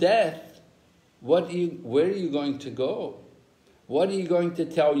time of death, where are you going to go? What are you going to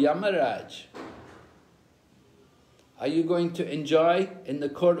tell Yamaraj? Are you going to enjoy in the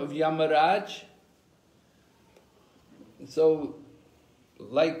court of Yamaraj? So,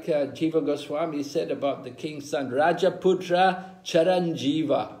 like Jiva Goswami said about the king's son, Rajaputra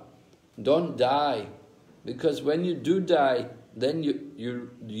Charanjiva, don't die. Because when you do die, then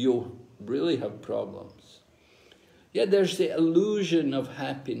you really have problems. Yeah, there's the illusion of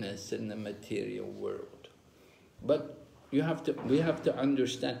happiness in the material world. But we have to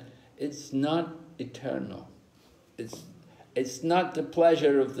understand, it's not eternal. It's not the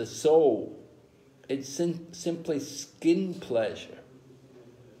pleasure of the soul. It's simply skin pleasure.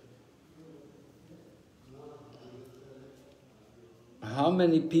 how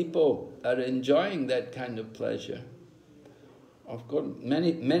many people are enjoying that kind of pleasure? Of course,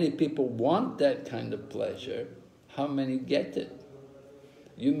 many people want that kind of pleasure. How many get it?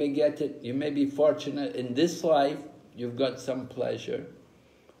 You may get it, you may be fortunate in this life, you've got some pleasure.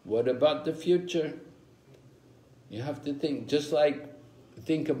 What about the future? You have to think, just like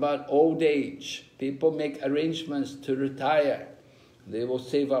think about old age. People make arrangements to retire. They will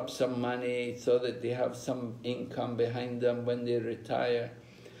save up some money so that they have some income behind them when they retire.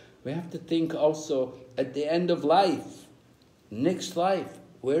 We have to think also at the end of life, next life,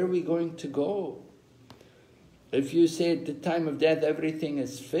 where are we going to go? If you say at the time of death everything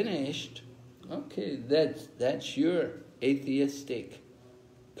is finished, okay, that's your atheistic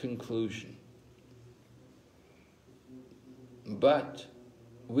conclusion. But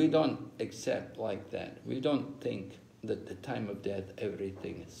we don't accept like that. We don't think that at the time of death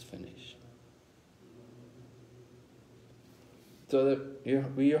everything is finished. So that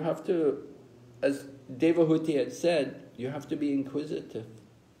you have to, as Devahuti had said, you have to be inquisitive.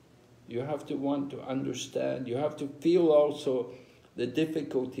 You have to want to understand. You have to feel also the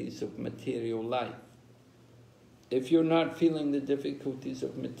difficulties of material life. If you're not feeling the difficulties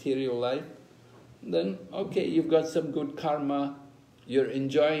of material life, then okay, you've got some good karma. You're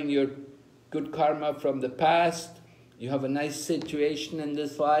enjoying your good karma from the past. You have a nice situation in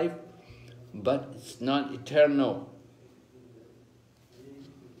this life, but it's not eternal.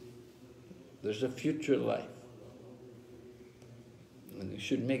 There's a future life. And you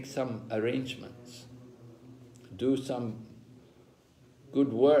should make some arrangements. Do some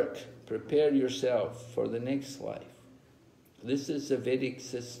good work. Prepare yourself for the next life. This is the Vedic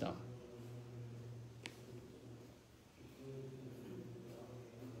system.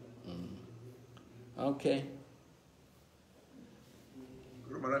 Okay.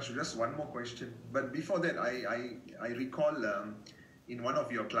 Guru Maharaj, just one more question. But before that, I recall in one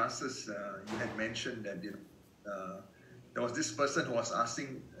of your classes, you had mentioned that there was this person who was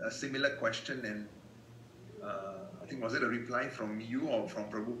asking a similar question, and I think was it a reply from you or from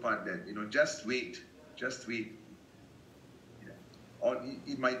Prabhupada that just wait. Yeah. Or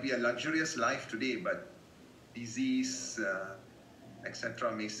it might be a luxurious life today, but disease,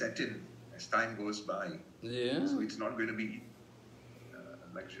 etc. may set in as time goes by. Yeah. So it's not going to be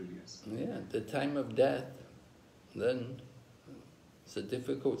luxurious. Yeah, at the time of death, then it's a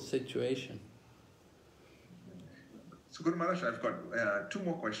difficult situation. So Guru Maharaj, I've got two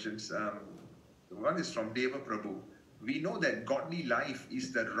more questions. One is from Deva Prabhu. We know that godly life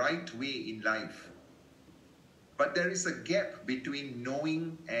is the right way in life, but there is a gap between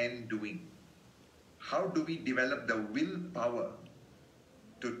knowing and doing. How do we develop the willpower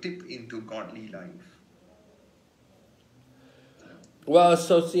to tip into godly life? Well,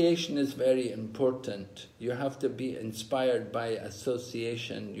 association is very important. You have to be inspired by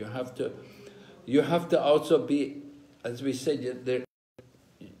association. You have to also be, as we said,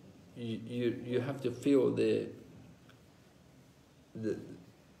 you have to feel the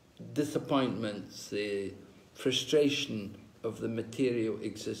disappointments, the frustration of the material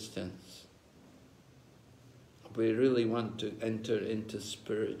existence. We really want to enter into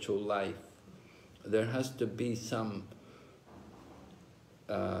spiritual life. There has to be some,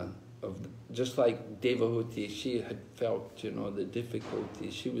 just like Devahuti, she had felt, the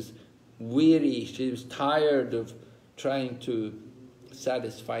difficulties. She was weary, she was tired of trying to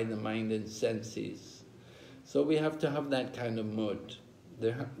satisfy the mind and senses. So we have to have that kind of mood.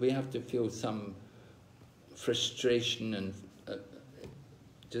 We have to feel some frustration and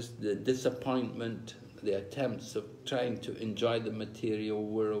just the disappointment, the attempts of trying to enjoy the material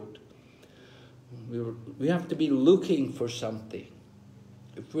world. We have to be looking for something.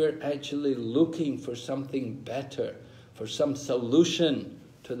 If we're actually looking for something better, for some solution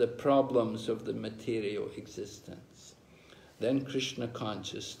to the problems of the material existence, then Krishna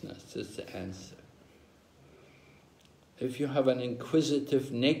consciousness is the answer. If you have an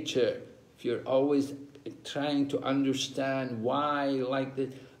inquisitive nature, if you're always trying to understand why like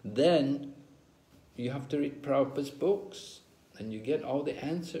this, then you have to read Prabhupada's books and you get all the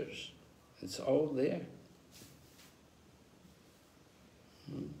answers. It's all there.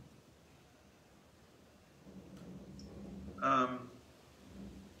 I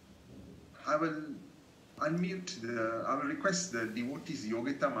will request the devotees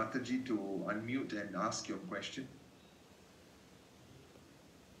Yogita Mataji to unmute and ask your question.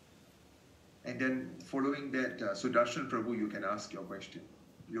 And then following that, Sudarshan Prabhu, you can ask your question.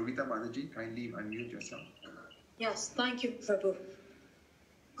 Yogita Mataji, kindly unmute yourself. Yes, thank you, Prabhu.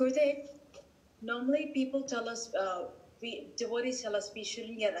 Gurudev, normally people tell us, devotees tell us we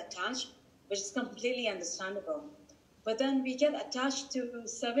shouldn't get attached, which is completely understandable. But then we get attached to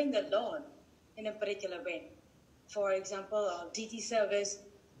serving the Lord in a particular way. For example, DT service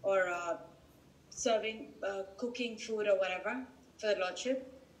or serving, cooking food or whatever for the Lordship.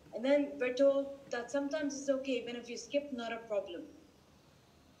 And then we're told that sometimes it's okay, even if you skip, not a problem.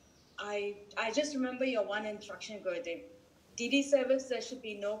 I just remember your one instruction, Gurudev. DD service, there should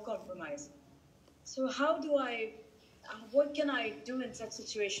be no compromise. So what can I do in such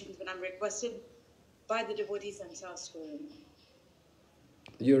situations when I'm requested by the devotees themselves to?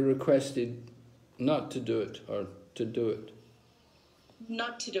 You're requested not to do it or to do it?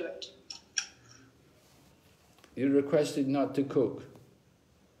 Not to do it. You're requested not to cook?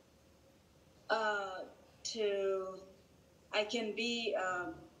 I can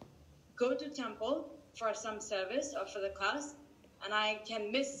go to temple for some service or for the class, and I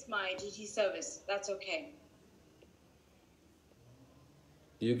can miss my DT service. That's okay.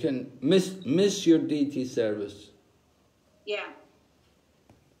 You can miss your DT service? Yeah.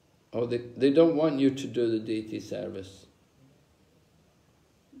 Oh, they don't want you to do the DT service?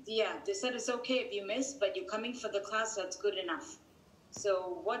 Yeah, they said it's okay if you miss, but you're coming for the class, that's good enough.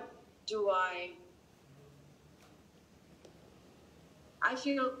 So what do I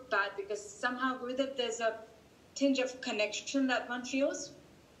feel bad because somehow with it there's a tinge of connection that one feels,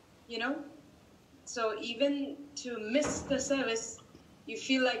 you know? So even to miss the service, you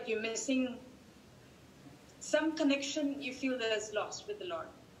feel like you're missing some connection, you feel there's lost with the Lord.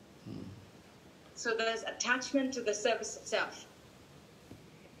 So there's attachment to the service itself.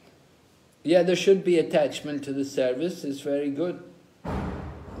 Yeah, there should be attachment to the service. It's very good.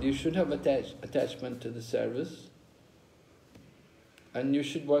 You should have attachment to the service. And you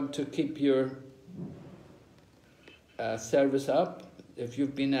should want to keep your service up. If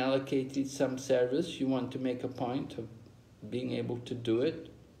you've been allocated some service, you want to make a point of being able to do it.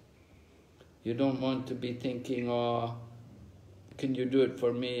 You don't want to be thinking, oh, can you do it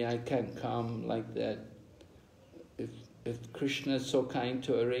for me? I can't come, like that. If Krishna is so kind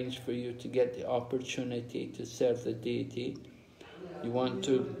to arrange for you to get the opportunity to serve the deity, you want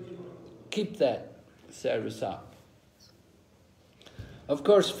to keep that service up. Of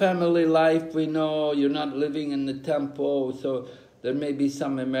course, family life, we know you're not living in the temple, so there may be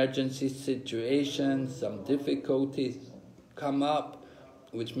some emergency situations, some difficulties come up,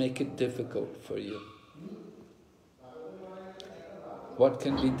 which make it difficult for you. What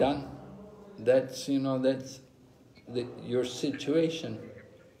can be done? That's your situation,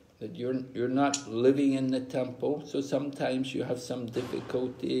 that you're not living in the temple, so sometimes you have some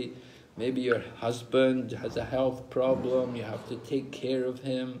difficulty. Maybe your husband has a health problem, you have to take care of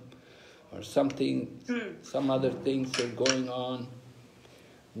him, or something, some other things are going on,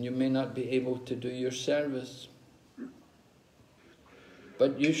 and you may not be able to do your service.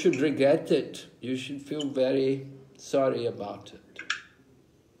 But you should regret it. You should feel very sorry about it.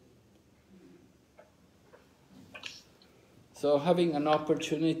 So having an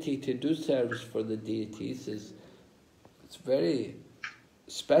opportunity to do service for the deities it's very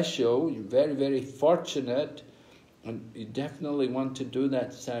special. You're very, very fortunate, and you definitely want to do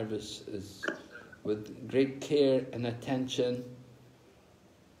that service with great care and attention,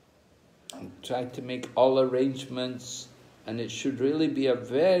 and try to make all arrangements. And it should really be a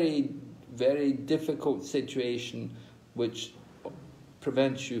very, very difficult situation which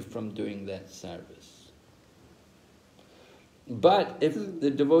prevents you from doing that service. But if the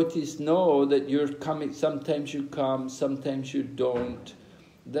devotees know that you're coming, sometimes you come, sometimes you don't,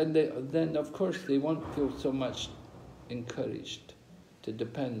 then of course they won't feel so much encouraged to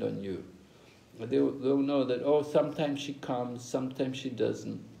depend on you. They'll know that, oh, sometimes she comes, sometimes she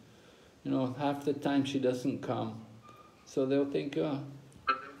doesn't. Half the time she doesn't come. So they'll think, oh,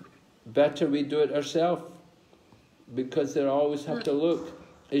 better we do it ourselves, because they'll always have to look,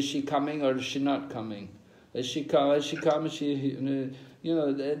 is she coming or is she not coming? Is she coming? Then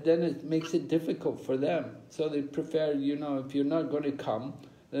it makes it difficult for them. So they prefer, if you're not going to come,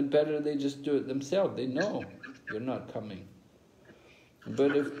 then better they just do it themselves. They know you're not coming.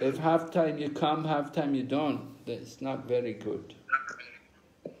 But if half time you come, half time you don't, that's not very good.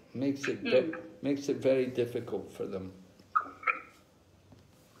 Makes it very difficult for them.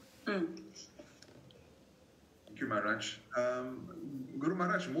 Thank you, Maharaj. Guru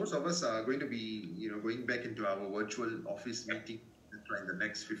Maharaj, most of us are going to be, going back into our virtual office meeting in the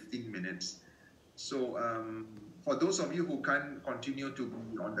next 15 minutes. So, for those of you who can't continue to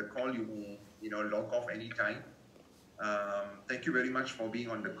be on the call, you log off anytime. Thank you very much for being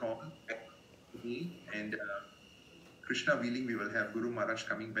on the call today. And Krishna willing, we will have Guru Maharaj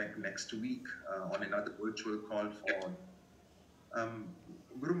coming back next week on another virtual call for.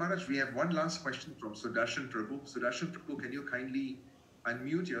 Guru Maharaj, we have one last question from Sudarshan Prabhu. Sudarshan Prabhu, can you kindly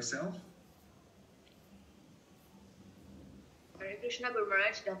unmute yourself? Hare Krishna, Guru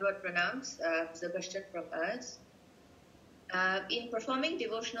Maharaj, Dandavad Pranams. It's a question from us. In performing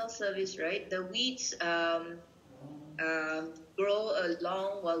devotional service, right, the weeds grow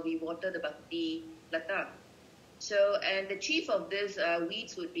along while we water the Bhakti Lata. So, and the chief of these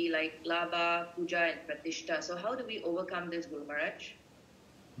weeds would be like Labha, Puja and Pratishta. So how do we overcome this, Guru Maharaj?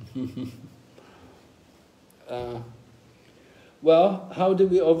 Well, how do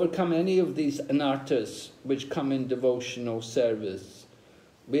we overcome any of these anarthas which come in devotional service?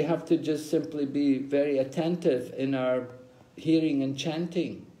 We have to just simply be very attentive in our hearing and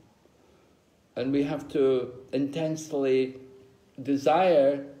chanting. And we have to intensely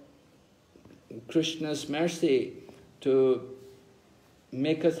desire Krishna's mercy to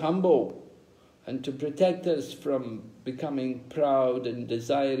make us humble and to protect us from becoming proud and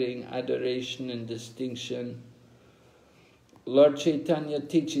desiring adoration and distinction. Lord Chaitanya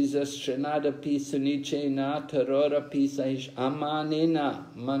teaches us Srinadapi Sunichena Tarorapi Sahish Amanena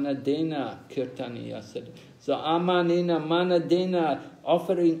Manadena Kirtaniya. So Amanena Manadena,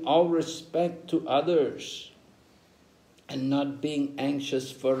 offering all respect to others and not being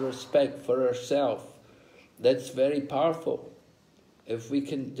anxious for respect for ourselves. That's very powerful. If we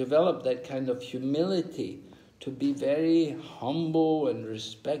can develop that kind of humility, to be very humble and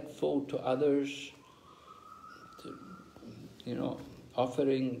respectful to others,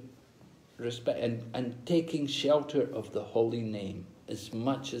 offering respect and taking shelter of the holy name as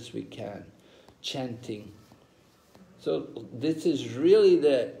much as we can, chanting. So this is really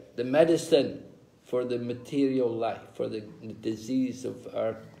the medicine for the material life, for the disease of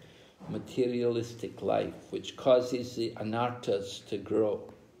our materialistic life, which causes the anarthas to grow.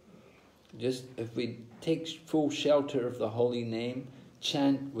 Just if we take full shelter of the holy name,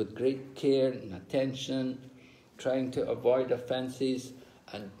 chant with great care and attention, trying to avoid offenses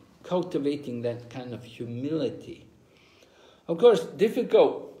and cultivating that kind of humility. Of course,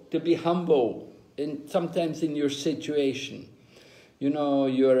 difficult to be humble sometimes in your situation.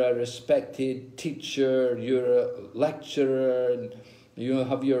 You're a respected teacher, you're a lecturer, and you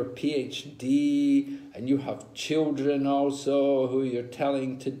have your PhD, and you have children also who you're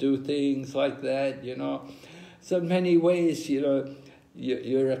telling to do things like that, So in many ways, you're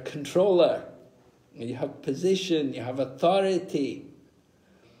a controller. You have position, you have authority.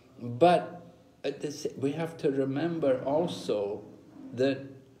 But we have to remember also that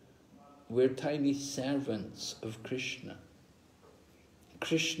we're tiny servants of Krishna.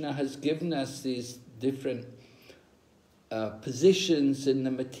 Krishna has given us these different positions in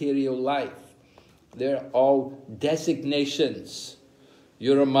the material life. They're all designations.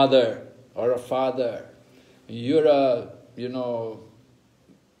 You're a mother or a father. You're a,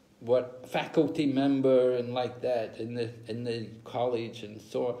 faculty member and like that in the college and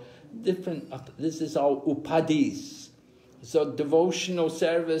so on. This is all upadis. So devotional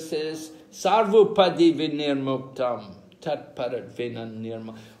service is sarvupadi vinirmuktam tat parat vinan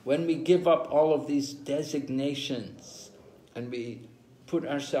nirma. When we give up all of these designations and we put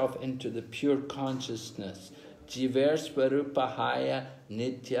ourselves into the pure consciousness, jiver swarupahaya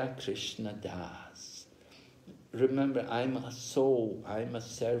nitya Krishna das. Remember, I'm a soul, I'm a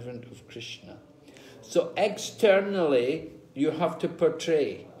servant of Krishna. So externally, you have to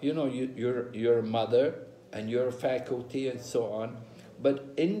portray, you're a mother and you're a faculty and so on, but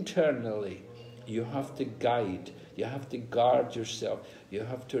internally, you have to guide, you have to guard yourself, you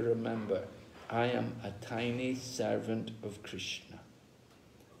have to remember, I am a tiny servant of Krishna.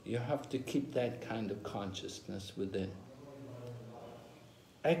 You have to keep that kind of consciousness within.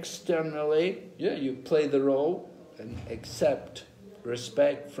 Externally, you play the role and accept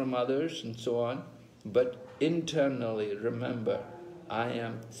respect from others and so on, but internally, remember, I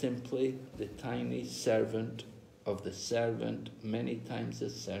am simply the tiny servant of the servant, many times a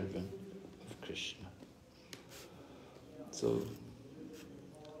servant of Krishna. So,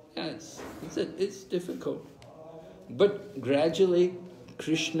 it's difficult. But gradually,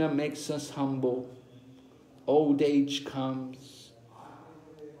 Krishna makes us humble. Old age comes.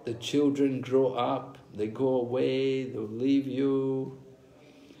 The children grow up. They go away. They'll leave you.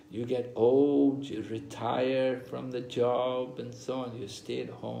 You get old. You retire from the job and so on. You stay at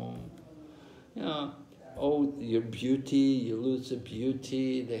home. Your beauty, you lose the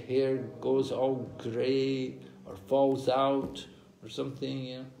beauty. The hair goes all grey or falls out or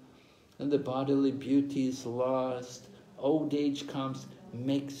something, and the bodily beauty is lost. Old age comes,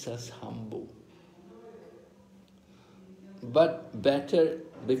 makes us humble. But better,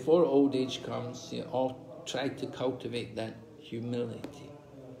 before old age comes, all try to cultivate that humility.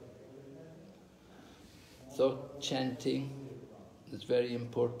 So chanting is very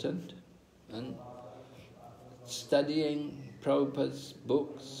important, and studying Prabhupada's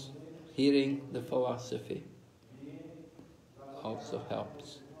books, hearing the philosophy also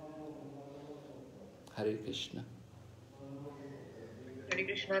helps. Hare Krishna. Hare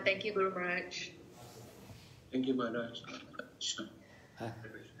Krishna. Thank you, Guru Maharaj. Thank you, Maharaj. Krishna. Thank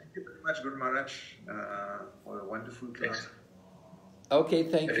you very much, Guru Maharaj, for a wonderful class. Okay,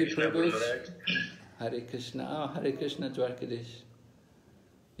 thank Hare you, Krishna, Guru Prabhu. Maharaj. Hare Krishna. Oh, Hare Krishna, Dwarkadesh.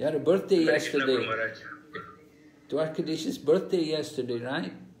 You had a birthday Hare Krishna, Guru yesterday. Maharaj. Dwarkadesh's birthday yesterday,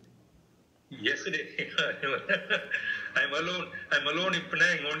 right? Yesterday, I'm alone. I'm alone in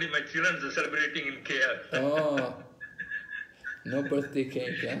Penang. Only my children are celebrating in KL. Oh, no birthday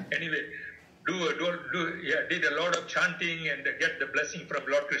cake, huh? Anyway, did a lot of chanting and get the blessing from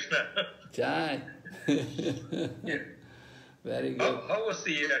Lord Krishna. Jai. Yeah. Very good. How was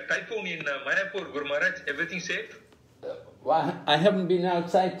the typhoon in Mayapur, Guru Maharaj? Everything safe? Well, I haven't been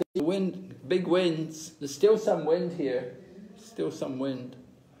outside. The wind, big winds. There's still some wind here. Still some wind.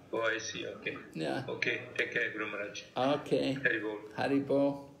 Oh, I see. Okay. Yeah. Okay. Take care, Guru Maharaj. Okay. Haribol.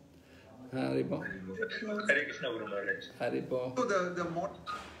 Haribol. Haribol. Hare Krishna, Guru Maharaj. Haribol. So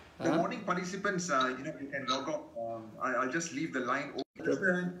the morning participants, you can log off. I'll just leave the line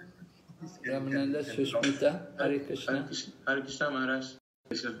open. Ramananda, Sushmita, Hare Krishna. Hare Krishna, Maharaj.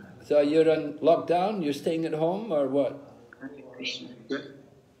 So you're on lockdown? You're staying at home or what?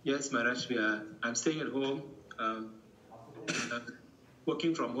 Yes, Maharaj. I'm staying at home.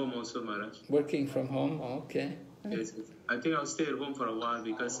 Working from home also, Maharaj. Working from home? Okay. Yes. I think I'll stay at home for a while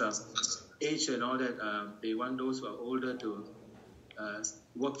because age and all that. They want those who are older to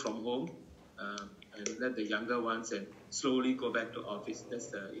work from home and let the younger ones and slowly go back to office. That's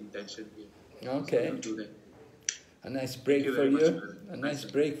the intention here. Okay. So do that. A nice break you for very you. much, A nice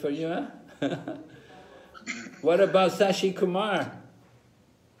break for you, huh? What about Sashi Kumar?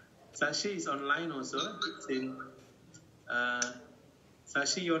 Sashi is online also.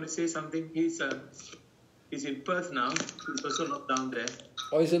 Sashi, you want to say something? He's in Perth now. He's also locked down there.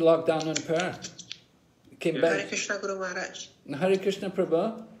 Oh, he's in lockdown in Perth. Came Yeah. back. Hare Krishna, Guru Maharaj. Hare Krishna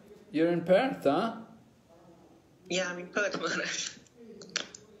Prabhu. You're in Perth, huh? Yeah, I'm in Perth, Maharaj.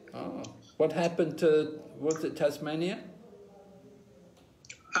 Oh. What happened to, was it Tasmania?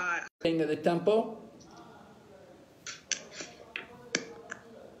 Staying at the temple?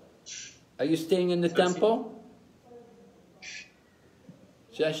 Are you staying in the temple?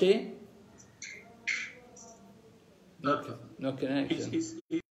 Shashi? No connection. He's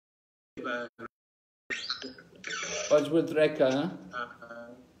Oh, it's with Rekha, huh?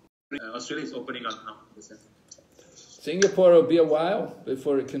 Australia is opening up now. Singapore will be a while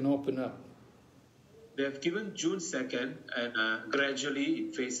before it can open up. They have given June 2nd, and gradually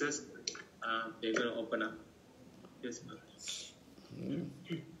in phases, they're going to open up. Yes,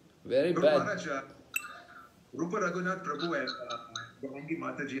 Very Guru bad. Maharaj, Rupa Raghunath Prabhu and Gavangi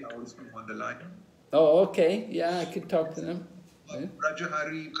Mataji are also on the line. Oh, okay. Yeah, I could talk to them. Yeah.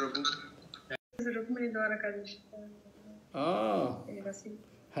 Rajahari Prabhu. Oh,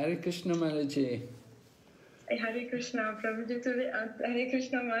 Hare Krishna Maharaji. Hare Krishna, Prabhuji, today, Hare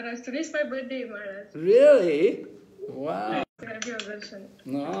Krishna Maharaj. Today is my birthday, Maharaj. Really? Wow. Happy anniversary.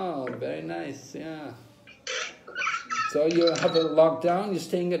 No, very nice, yeah. So you have a lockdown, you're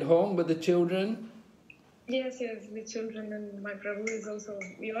staying at home with the children? Yes, with children, and my Prabhu is also,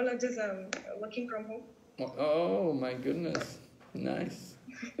 we all are just working from home. Oh my goodness, nice.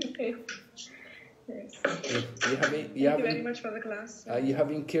 Yes. Thank you very much for the class. Are you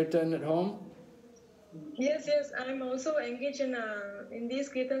having kirtan at home? Yes, I'm also engaged in this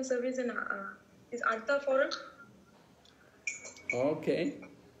kirtan service in this Artha forum. Okay.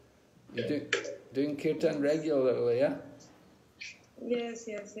 You're doing kirtan regularly, yeah? Yes.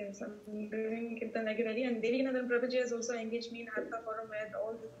 I'm doing kirtan regularly, and B.V.V. Prabhuji has also engaged me in Artha forum where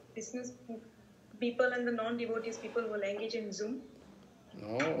all the business people and the non-devotees people will engage in Zoom.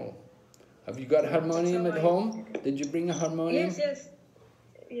 Oh. Have you got a harmonium at home? Did you bring a harmonium?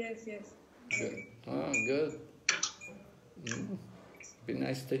 Yes. Good. Oh, good. Be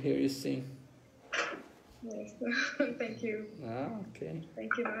nice to hear you sing. Yes. Thank you. Okay.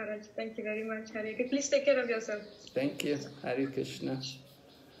 Thank you, Maharaj. Thank you very much. Hare Krishna. Please take care of yourself. Thank you. Hare Krishna. So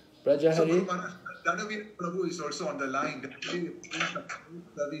Brajahari? Guru Maharaj, Dhanavir Prabhu is also on the line.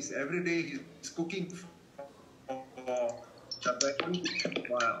 Service every day he's cooking for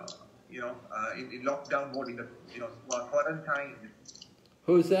in lockdown mode, in the quarantine.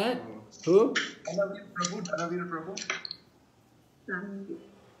 Who's that? Who? Dhanavir Prabhu.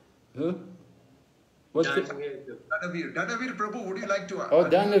 Who? What's the... Dhanavir Prabhu, would you like to Oh,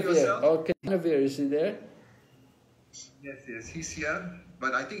 Dhanavir. yourself? Okay, Dhanavir, is he there? Yes, he's here.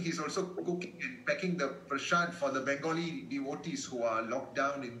 But I think he's also cooking and packing the prasad for the Bengali devotees who are locked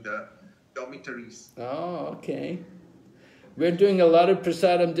down in the dormitories. Oh, okay. We're doing a lot of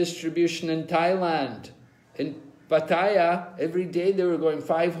prasadam distribution in Thailand. In Pattaya, every day they were going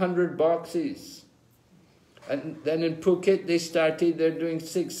 500 boxes. And then in Phuket they started, they're doing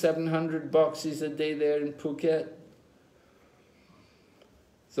 600-700 boxes a day there in Phuket.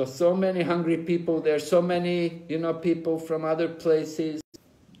 So many hungry people there, so many, people from other places,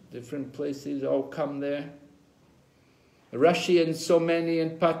 different places all come there. Russians, so many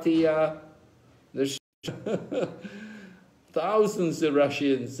in Pattaya. There's thousands of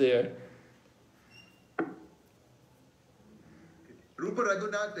Russians there. Rupa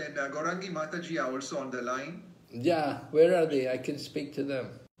Raghunath and Gaurangi Mataji are also on the line. Yeah, where are they? I can speak to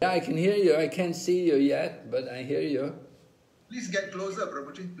them. Yeah, I can hear you. I can't see you yet, but I hear you. Please get closer,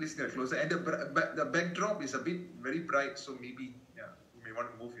 Prabhuji. Please get closer. And the backdrop is a bit very bright, so maybe, you may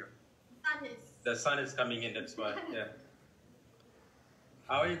want to move here. The sun is coming in, that's why, yeah.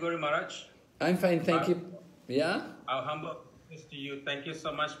 How are you, Guru Maharaj? I'm fine, thank you. Yeah? Our humble thanks to you. Thank you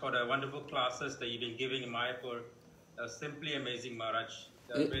so much for the wonderful classes that you've been giving in Mayapur. Simply amazing, Maharaj.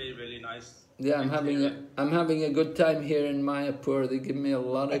 They're really, really nice. Yeah, I'm having a good time here in Mayapur. They give me a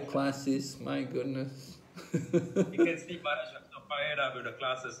lot of classes. My goodness. You can see, Maharaj, I'm so fired up with the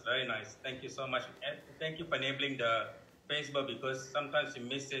classes. Very nice. Thank you so much. And thank you for enabling the Facebook, because sometimes we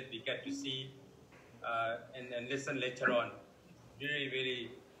miss it. We get to see and listen later on. Really,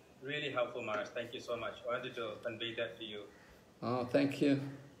 really, really helpful, Maharaj. Thank you so much. I wanted to convey that to you. Oh, thank you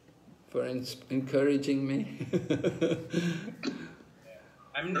for encouraging me.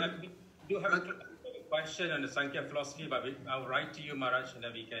 I mean, we do have a question on the Sankhya philosophy, but I'll write to you, Maharaj, and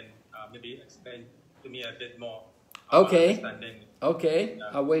then we can maybe explain to me a bit more. Okay. Okay.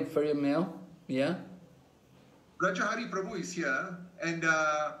 Yeah. I'll wait for your mail. Yeah. Rajahari Prabhu is here, and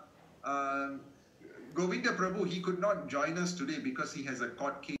Govinda Prabhu, he could not join us today because he has a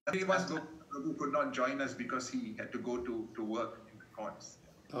court case. Srinivas Prabhu could not join us because he had to go to work in the courts.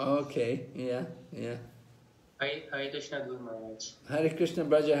 Okay. Yeah. Yeah. Hare Krishna, Guru Maharaj. Hare Krishna,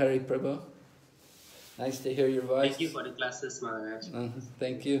 Brajahari Prabhu. Nice to hear your voice. Thank you for the classes, Maharaj.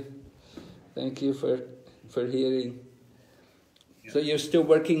 Thank you. Thank you for hearing. Yeah. So you're still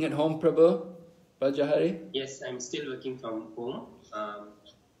working at home, Prabhu? Brajahari? Yes, I'm still working from home.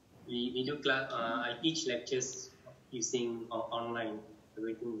 We do class. I teach lectures using online.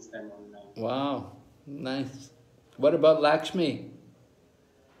 Everything is done online. Wow, nice. What about Lakshmi?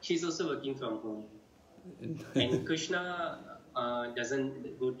 She's also working from home. And Krishna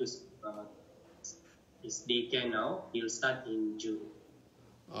doesn't go to his daycare now. He'll start in June.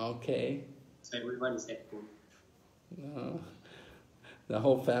 Okay. So everyone is at home. The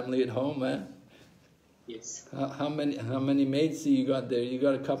whole family at home, eh? Yes. How many maids do you got there? You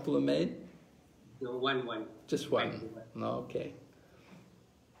got a couple of maids? No, one. Just one? No, okay.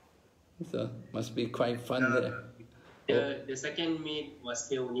 So must be quite fun there. The second maid was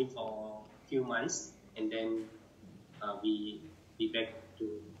here only for a few months, and then we back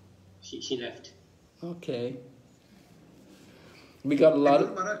to she left. Okay. We got a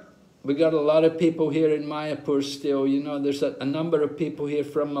lot of people here in Mayapur still. You know, there's a number of people here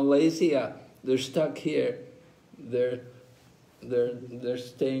from Malaysia. They're stuck here. They're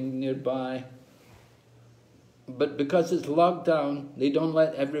staying nearby. But because it's lockdown, they don't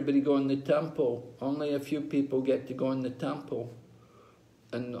let everybody go in the temple. Only a few people get to go in the temple.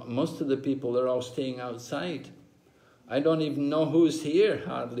 And most of the people are all staying outside. I don't even know who's here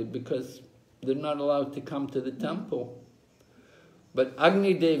hardly, because they're not allowed to come to the temple. But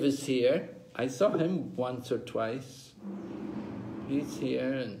Agni Dev is here. I saw him once or twice. He's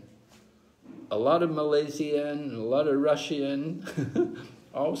here, and a lot of Malaysian, a lot of Russian,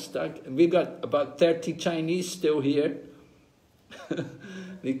 all stuck. We got about 30 Chinese still here.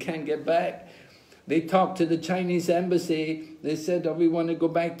 They can't get back. They talked to the Chinese embassy. They said, "Oh, we want to go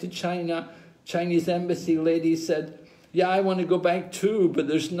back to China." Chinese embassy lady said, "Yeah, I want to go back too, but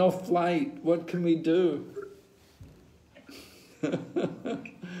there's no flight. What can we do?"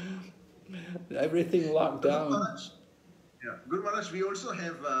 Everything locked down. Yeah, Guru Maharaj, we also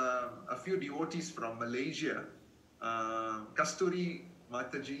have a few devotees from Malaysia. Kasturi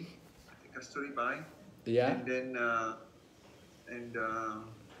Mataji, Kasturi Bai. Yeah. And then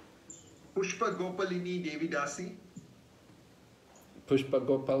Pushpa Gopalini Devidasi. Pushpa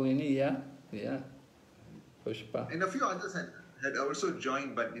Gopalini, yeah. Pushpa. And a few others had also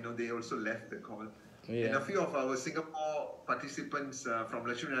joined, but they also left the call. Yeah. And a few of our Singapore participants from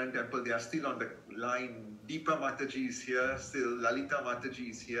Lakshmi Narayan Temple, they are still on the line. Deepa Mataji is here, still Lalita Mataji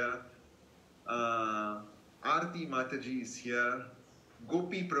is here. Aarti Mataji is here.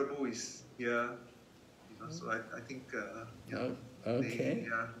 Gopi Prabhu is here. You know, so I think yeah, okay.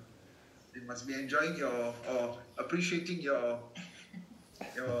 they must be enjoying your or appreciating your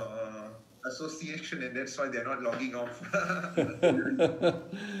association, and that's why they're not logging off.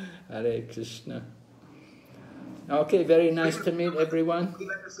 Hare Krishna. Okay, very nice to meet everyone. Would you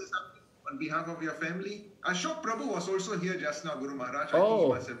like to say something on behalf of your family? Ashok Prabhu was also here just now, Guru Maharaj. I think he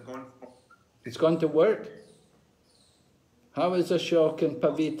must have gone. It's gone to work. How is Ashok and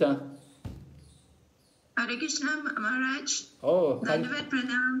Pavita? Hare Krishna Maharaj. Oh, Dandavat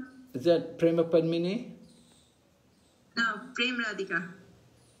Pranam. is that Prema Padmini? No, Prem Radhika.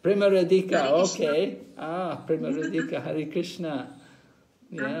 Prema Radhika, Hare Krishna. okay. Prema Radhika, Hare Krishna.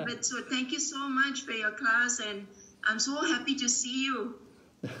 Yeah. So thank you so much for your class, and I'm so happy to see you.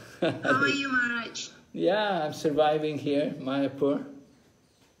 How are you, Maharaj? Yeah, I'm surviving here, Mayapur.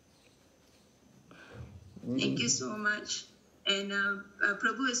 Thank you so much. And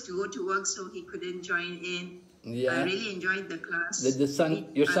Prabhu has to go to work, so he couldn't join in. Yeah. I really enjoyed the class. Did the son,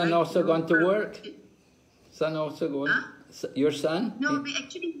 your son also gone to work? Son also going? Huh? Your son? No, we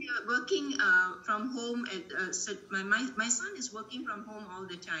are working from home. My son is working from home all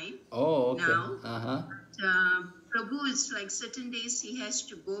the time. Oh, okay. Now, Prabhu is like certain days he has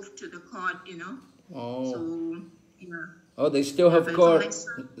to go to the court, you know. Oh. So, yeah. Oh, they still have But court.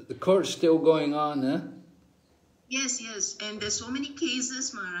 son, The court's still going on, huh? yes, yes. And there's so many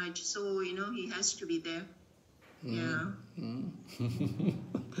cases, Maharaj. So, you know, he has to be there. Yeah. Thank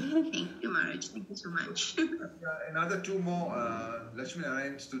you, Maharaj. Thank you so much. Another two more Lakshmi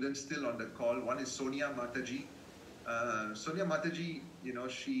Narayan students still on the call. One is Sonia Mataji. Sonia Mataji, you know,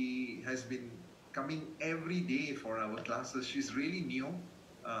 she has been coming every day for our classes. She's really new,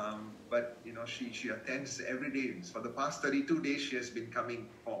 but you know, she attends every day. For the past 32 days, she has been coming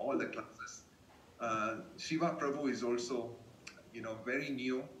for all the classes. Shiva Prabhu is also, you know, very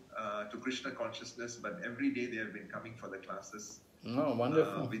new to Krishna consciousness, but every day they have been coming for the classes. Oh,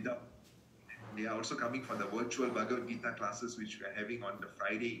 wonderful. They are also coming for the virtual Bhagavad Gita classes, which we are having on the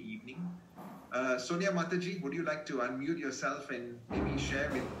Friday evening. Sonia Mataji, would you like to unmute yourself and maybe share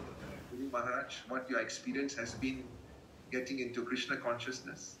with Guru Maharaj what your experience has been getting into Krishna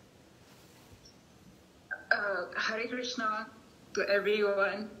consciousness? Hare Krishna to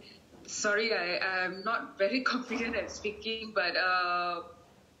everyone. Sorry, I am not very confident at speaking, but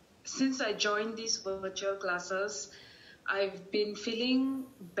since I joined these virtual classes, I've been feeling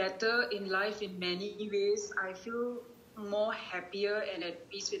better in life in many ways. I feel more happier and at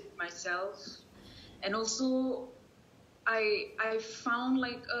peace with myself. And also, I found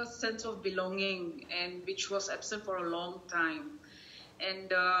like a sense of belonging, and which was absent for a long time.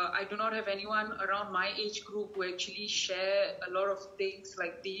 And I do not have anyone around my age group who actually share a lot of things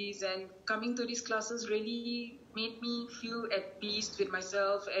like these. And coming to these classes really made me feel at peace with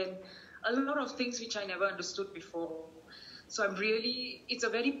myself and a lot of things which I never understood before. So it's a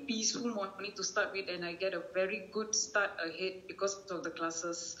very peaceful morning to start with, and I get a very good start ahead because of the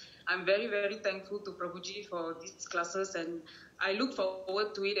classes. I'm very, very thankful to Prabhuji for these classes, and I look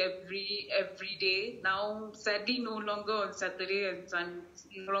forward to it every day. Now, sadly, no longer on Saturdays,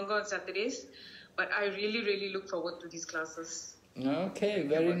 but I really, really look forward to these classes. Okay,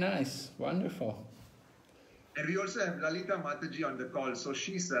 very nice. Wonderful. And we also have Lalita Mataji on the call. So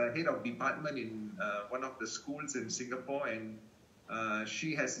she's head of department in one of the schools in Singapore, and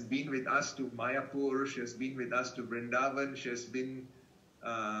she has been with us to Mayapur, she has been with us to Vrindavan, she has been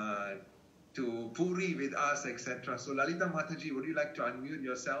to Puri with us, etc. So Lalita Mataji, would you like to unmute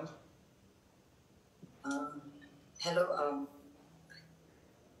yourself? Hello,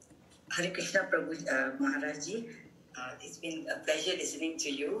 Hare Krishna Prabhu Maharajji. It's been a pleasure listening to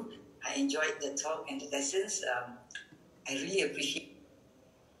you. I enjoyed the talk and the lessons. I really appreciate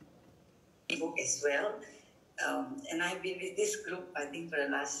the book as well. And I've been with this group, I think, for the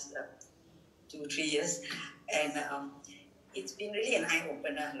last 2-3 years. And it's been really an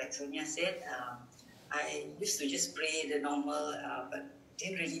eye-opener, like Sonia said. I used to just pray the normal, but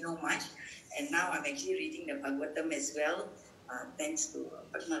didn't really know much. And now I'm actually reading the Bhagavatam as well, thanks to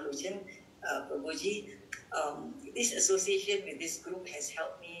Padma Lochan, Prabhuji. This association with this group has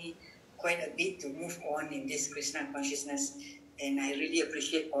helped me quite a bit to move on in this Krishna consciousness. And I really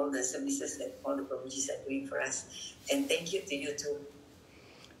appreciate all the services that all the Prabhujis are doing for us. And thank you to you too.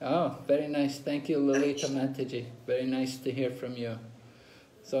 Oh, very nice. Thank you, Lalita Mataji. Very nice to hear from you.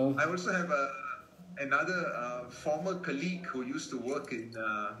 So I also have another former colleague who used to work in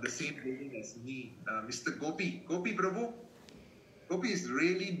the same building as me, Mr. Gopi. Gopi Prabhu. Gopi is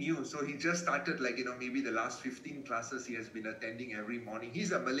really new, so he just started maybe the last 15 classes he has been attending every morning.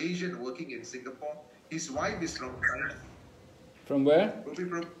 He's a Malaysian working in Singapore. His wife is from China. From where? Gopi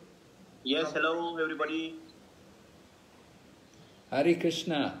Prabhu. Yes, hello everybody. Hare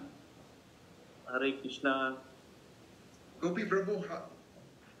Krishna. Hare Krishna. Gopi Prabhu,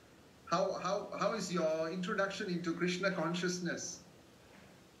 how is your introduction into Krishna consciousness?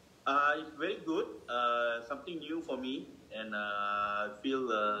 It's very good. Something new for me, and I feel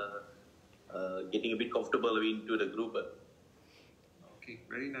getting a bit comfortable into the group. Okay,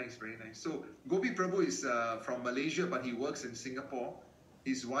 very nice, very nice. So Gopi Prabhu is from Malaysia, but he works in Singapore.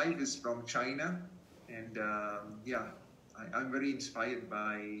 His wife is from China, and yeah, I'm very inspired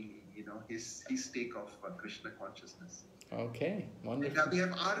by his take of Krishna consciousness. Okay, wonderful. And we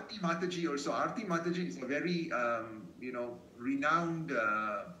have Arti Mataji also. Arti Mataji is a very renowned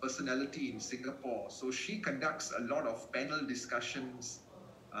personality in Singapore. So she conducts a lot of panel discussions.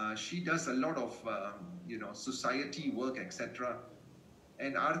 She does a lot of society work, etc.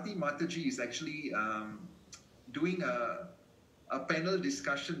 And Arti Mataji is actually doing a panel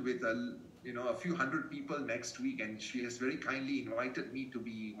discussion with a few hundred people next week, and she has very kindly invited me to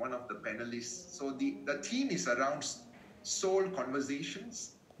be one of the panelists. So the theme is around soul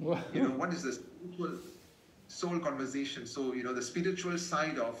conversations. Wow. What is the spiritual soul conversation? So the spiritual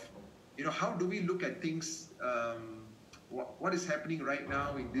side of how do we look at things, what is happening right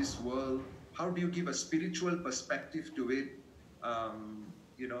now in this world, how do you give a spiritual perspective to it?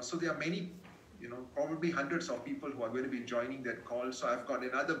 So there are many, probably hundreds of people who are going to be joining that call. So I've got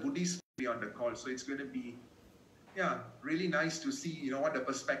another Buddhist on the call. So it's going to be, really nice to see, what the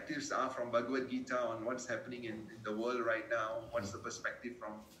perspectives are from Bhagavad Gita on what's happening in the world right now, what's the perspective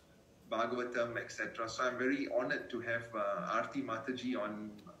from Bhagavatam, etc. So I'm very honored to have Arti Mataji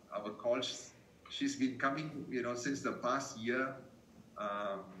on our calls. She's been coming, since the past year.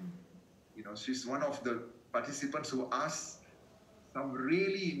 She's one of the participants who asks some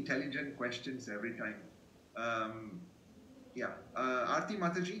really intelligent questions every time. Arti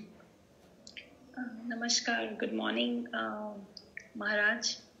Mataji. Namaskar, good morning,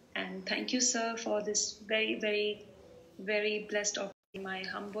 Maharaj, and thank you, sir, for this very, very, very blessed opportunity. My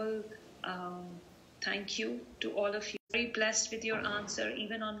humble thank you to all of you. Very blessed with your answer,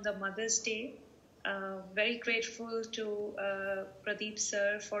 even on the Mother's Day. Very grateful to Pradeep,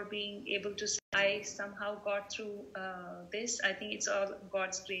 sir, for being able to say I somehow got through this. I think it's all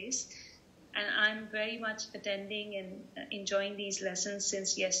God's grace. And I'm very much attending and enjoying these lessons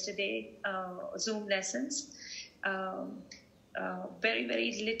since yesterday, Zoom lessons. Very,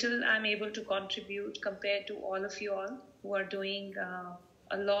 very little I'm able to contribute compared to all of you all who are doing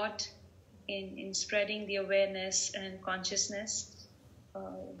a lot in spreading the awareness and consciousness.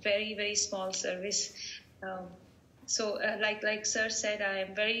 Very, very small service. So like Sir said, I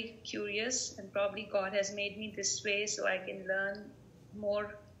am very curious, and probably God has made me this way so I can learn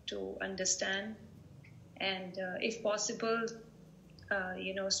more to understand, and if possible,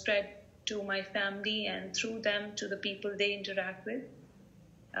 spread to my family and through them to the people they interact with.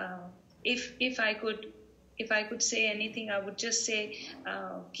 If I could say anything, I would just say,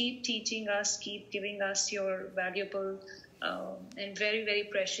 keep teaching us, keep giving us your valuable and very, very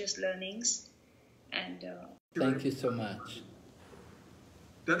precious learnings. And thank you so much.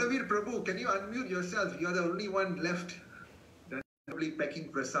 Danavir Prabhu, can you unmute yourself? You are the only one left. Probably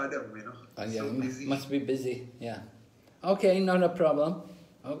packing prasadam, Yeah, so busy. Must be busy, yeah. Okay, not a problem.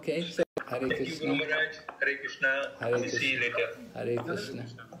 Okay, so Hare Krishna. Thank you, Guru Maharaj. Hare Krishna. Hare Krishna. See you later. Hare Krishna.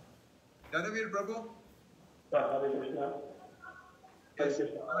 Danavir Prabhu? Hare Krishna. Yes,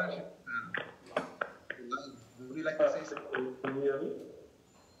 Maharaj. Would you like to say something? Can you hear me?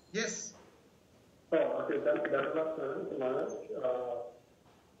 Yes. Oh, okay. That was Maharaj.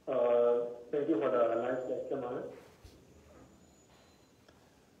 Thank you for the nice lecture, Maharaj.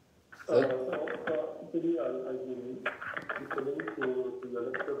 Actually, I've been listening to your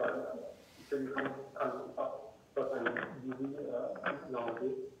lecture, but actually come up because I'm busy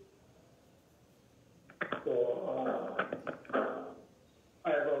nowadays. So I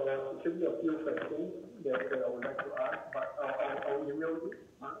have actually a few questions that I would like to ask, but I'll email you.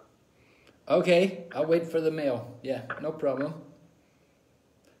 Okay, I'll wait for the mail. Yeah, no problem.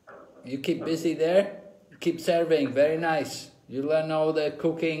 You keep busy there. Keep serving. Very nice. You learn all the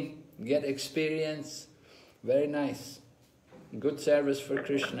cooking. Get experience. Very nice. Good service for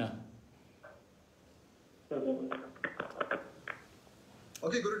Krishna.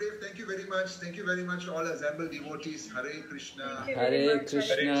 Okay, Gurudev, thank you very much. Thank you very much, all assembled devotees. Hare Krishna. Hare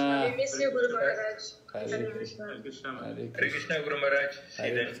Krishna. We miss you, Guru Maharaj. Hare Krishna. Hare Krishna. Hare Krishna, Guru Maharaj. See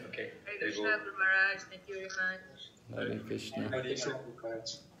you then. Okay. Hare There you Krishna, go. Guru Maharaj. Thank you very much. Hare Krishna. Hare Krishna, Maharaj.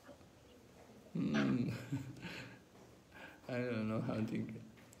 I don't know how to get.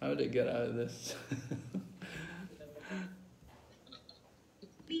 How do I get out of this?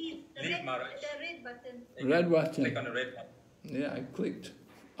 Leave, Maharaj. The red button. Red button. Click on the red button. Yeah, I clicked.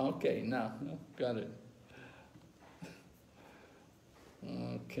 Okay, now got it.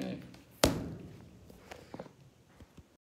 Okay.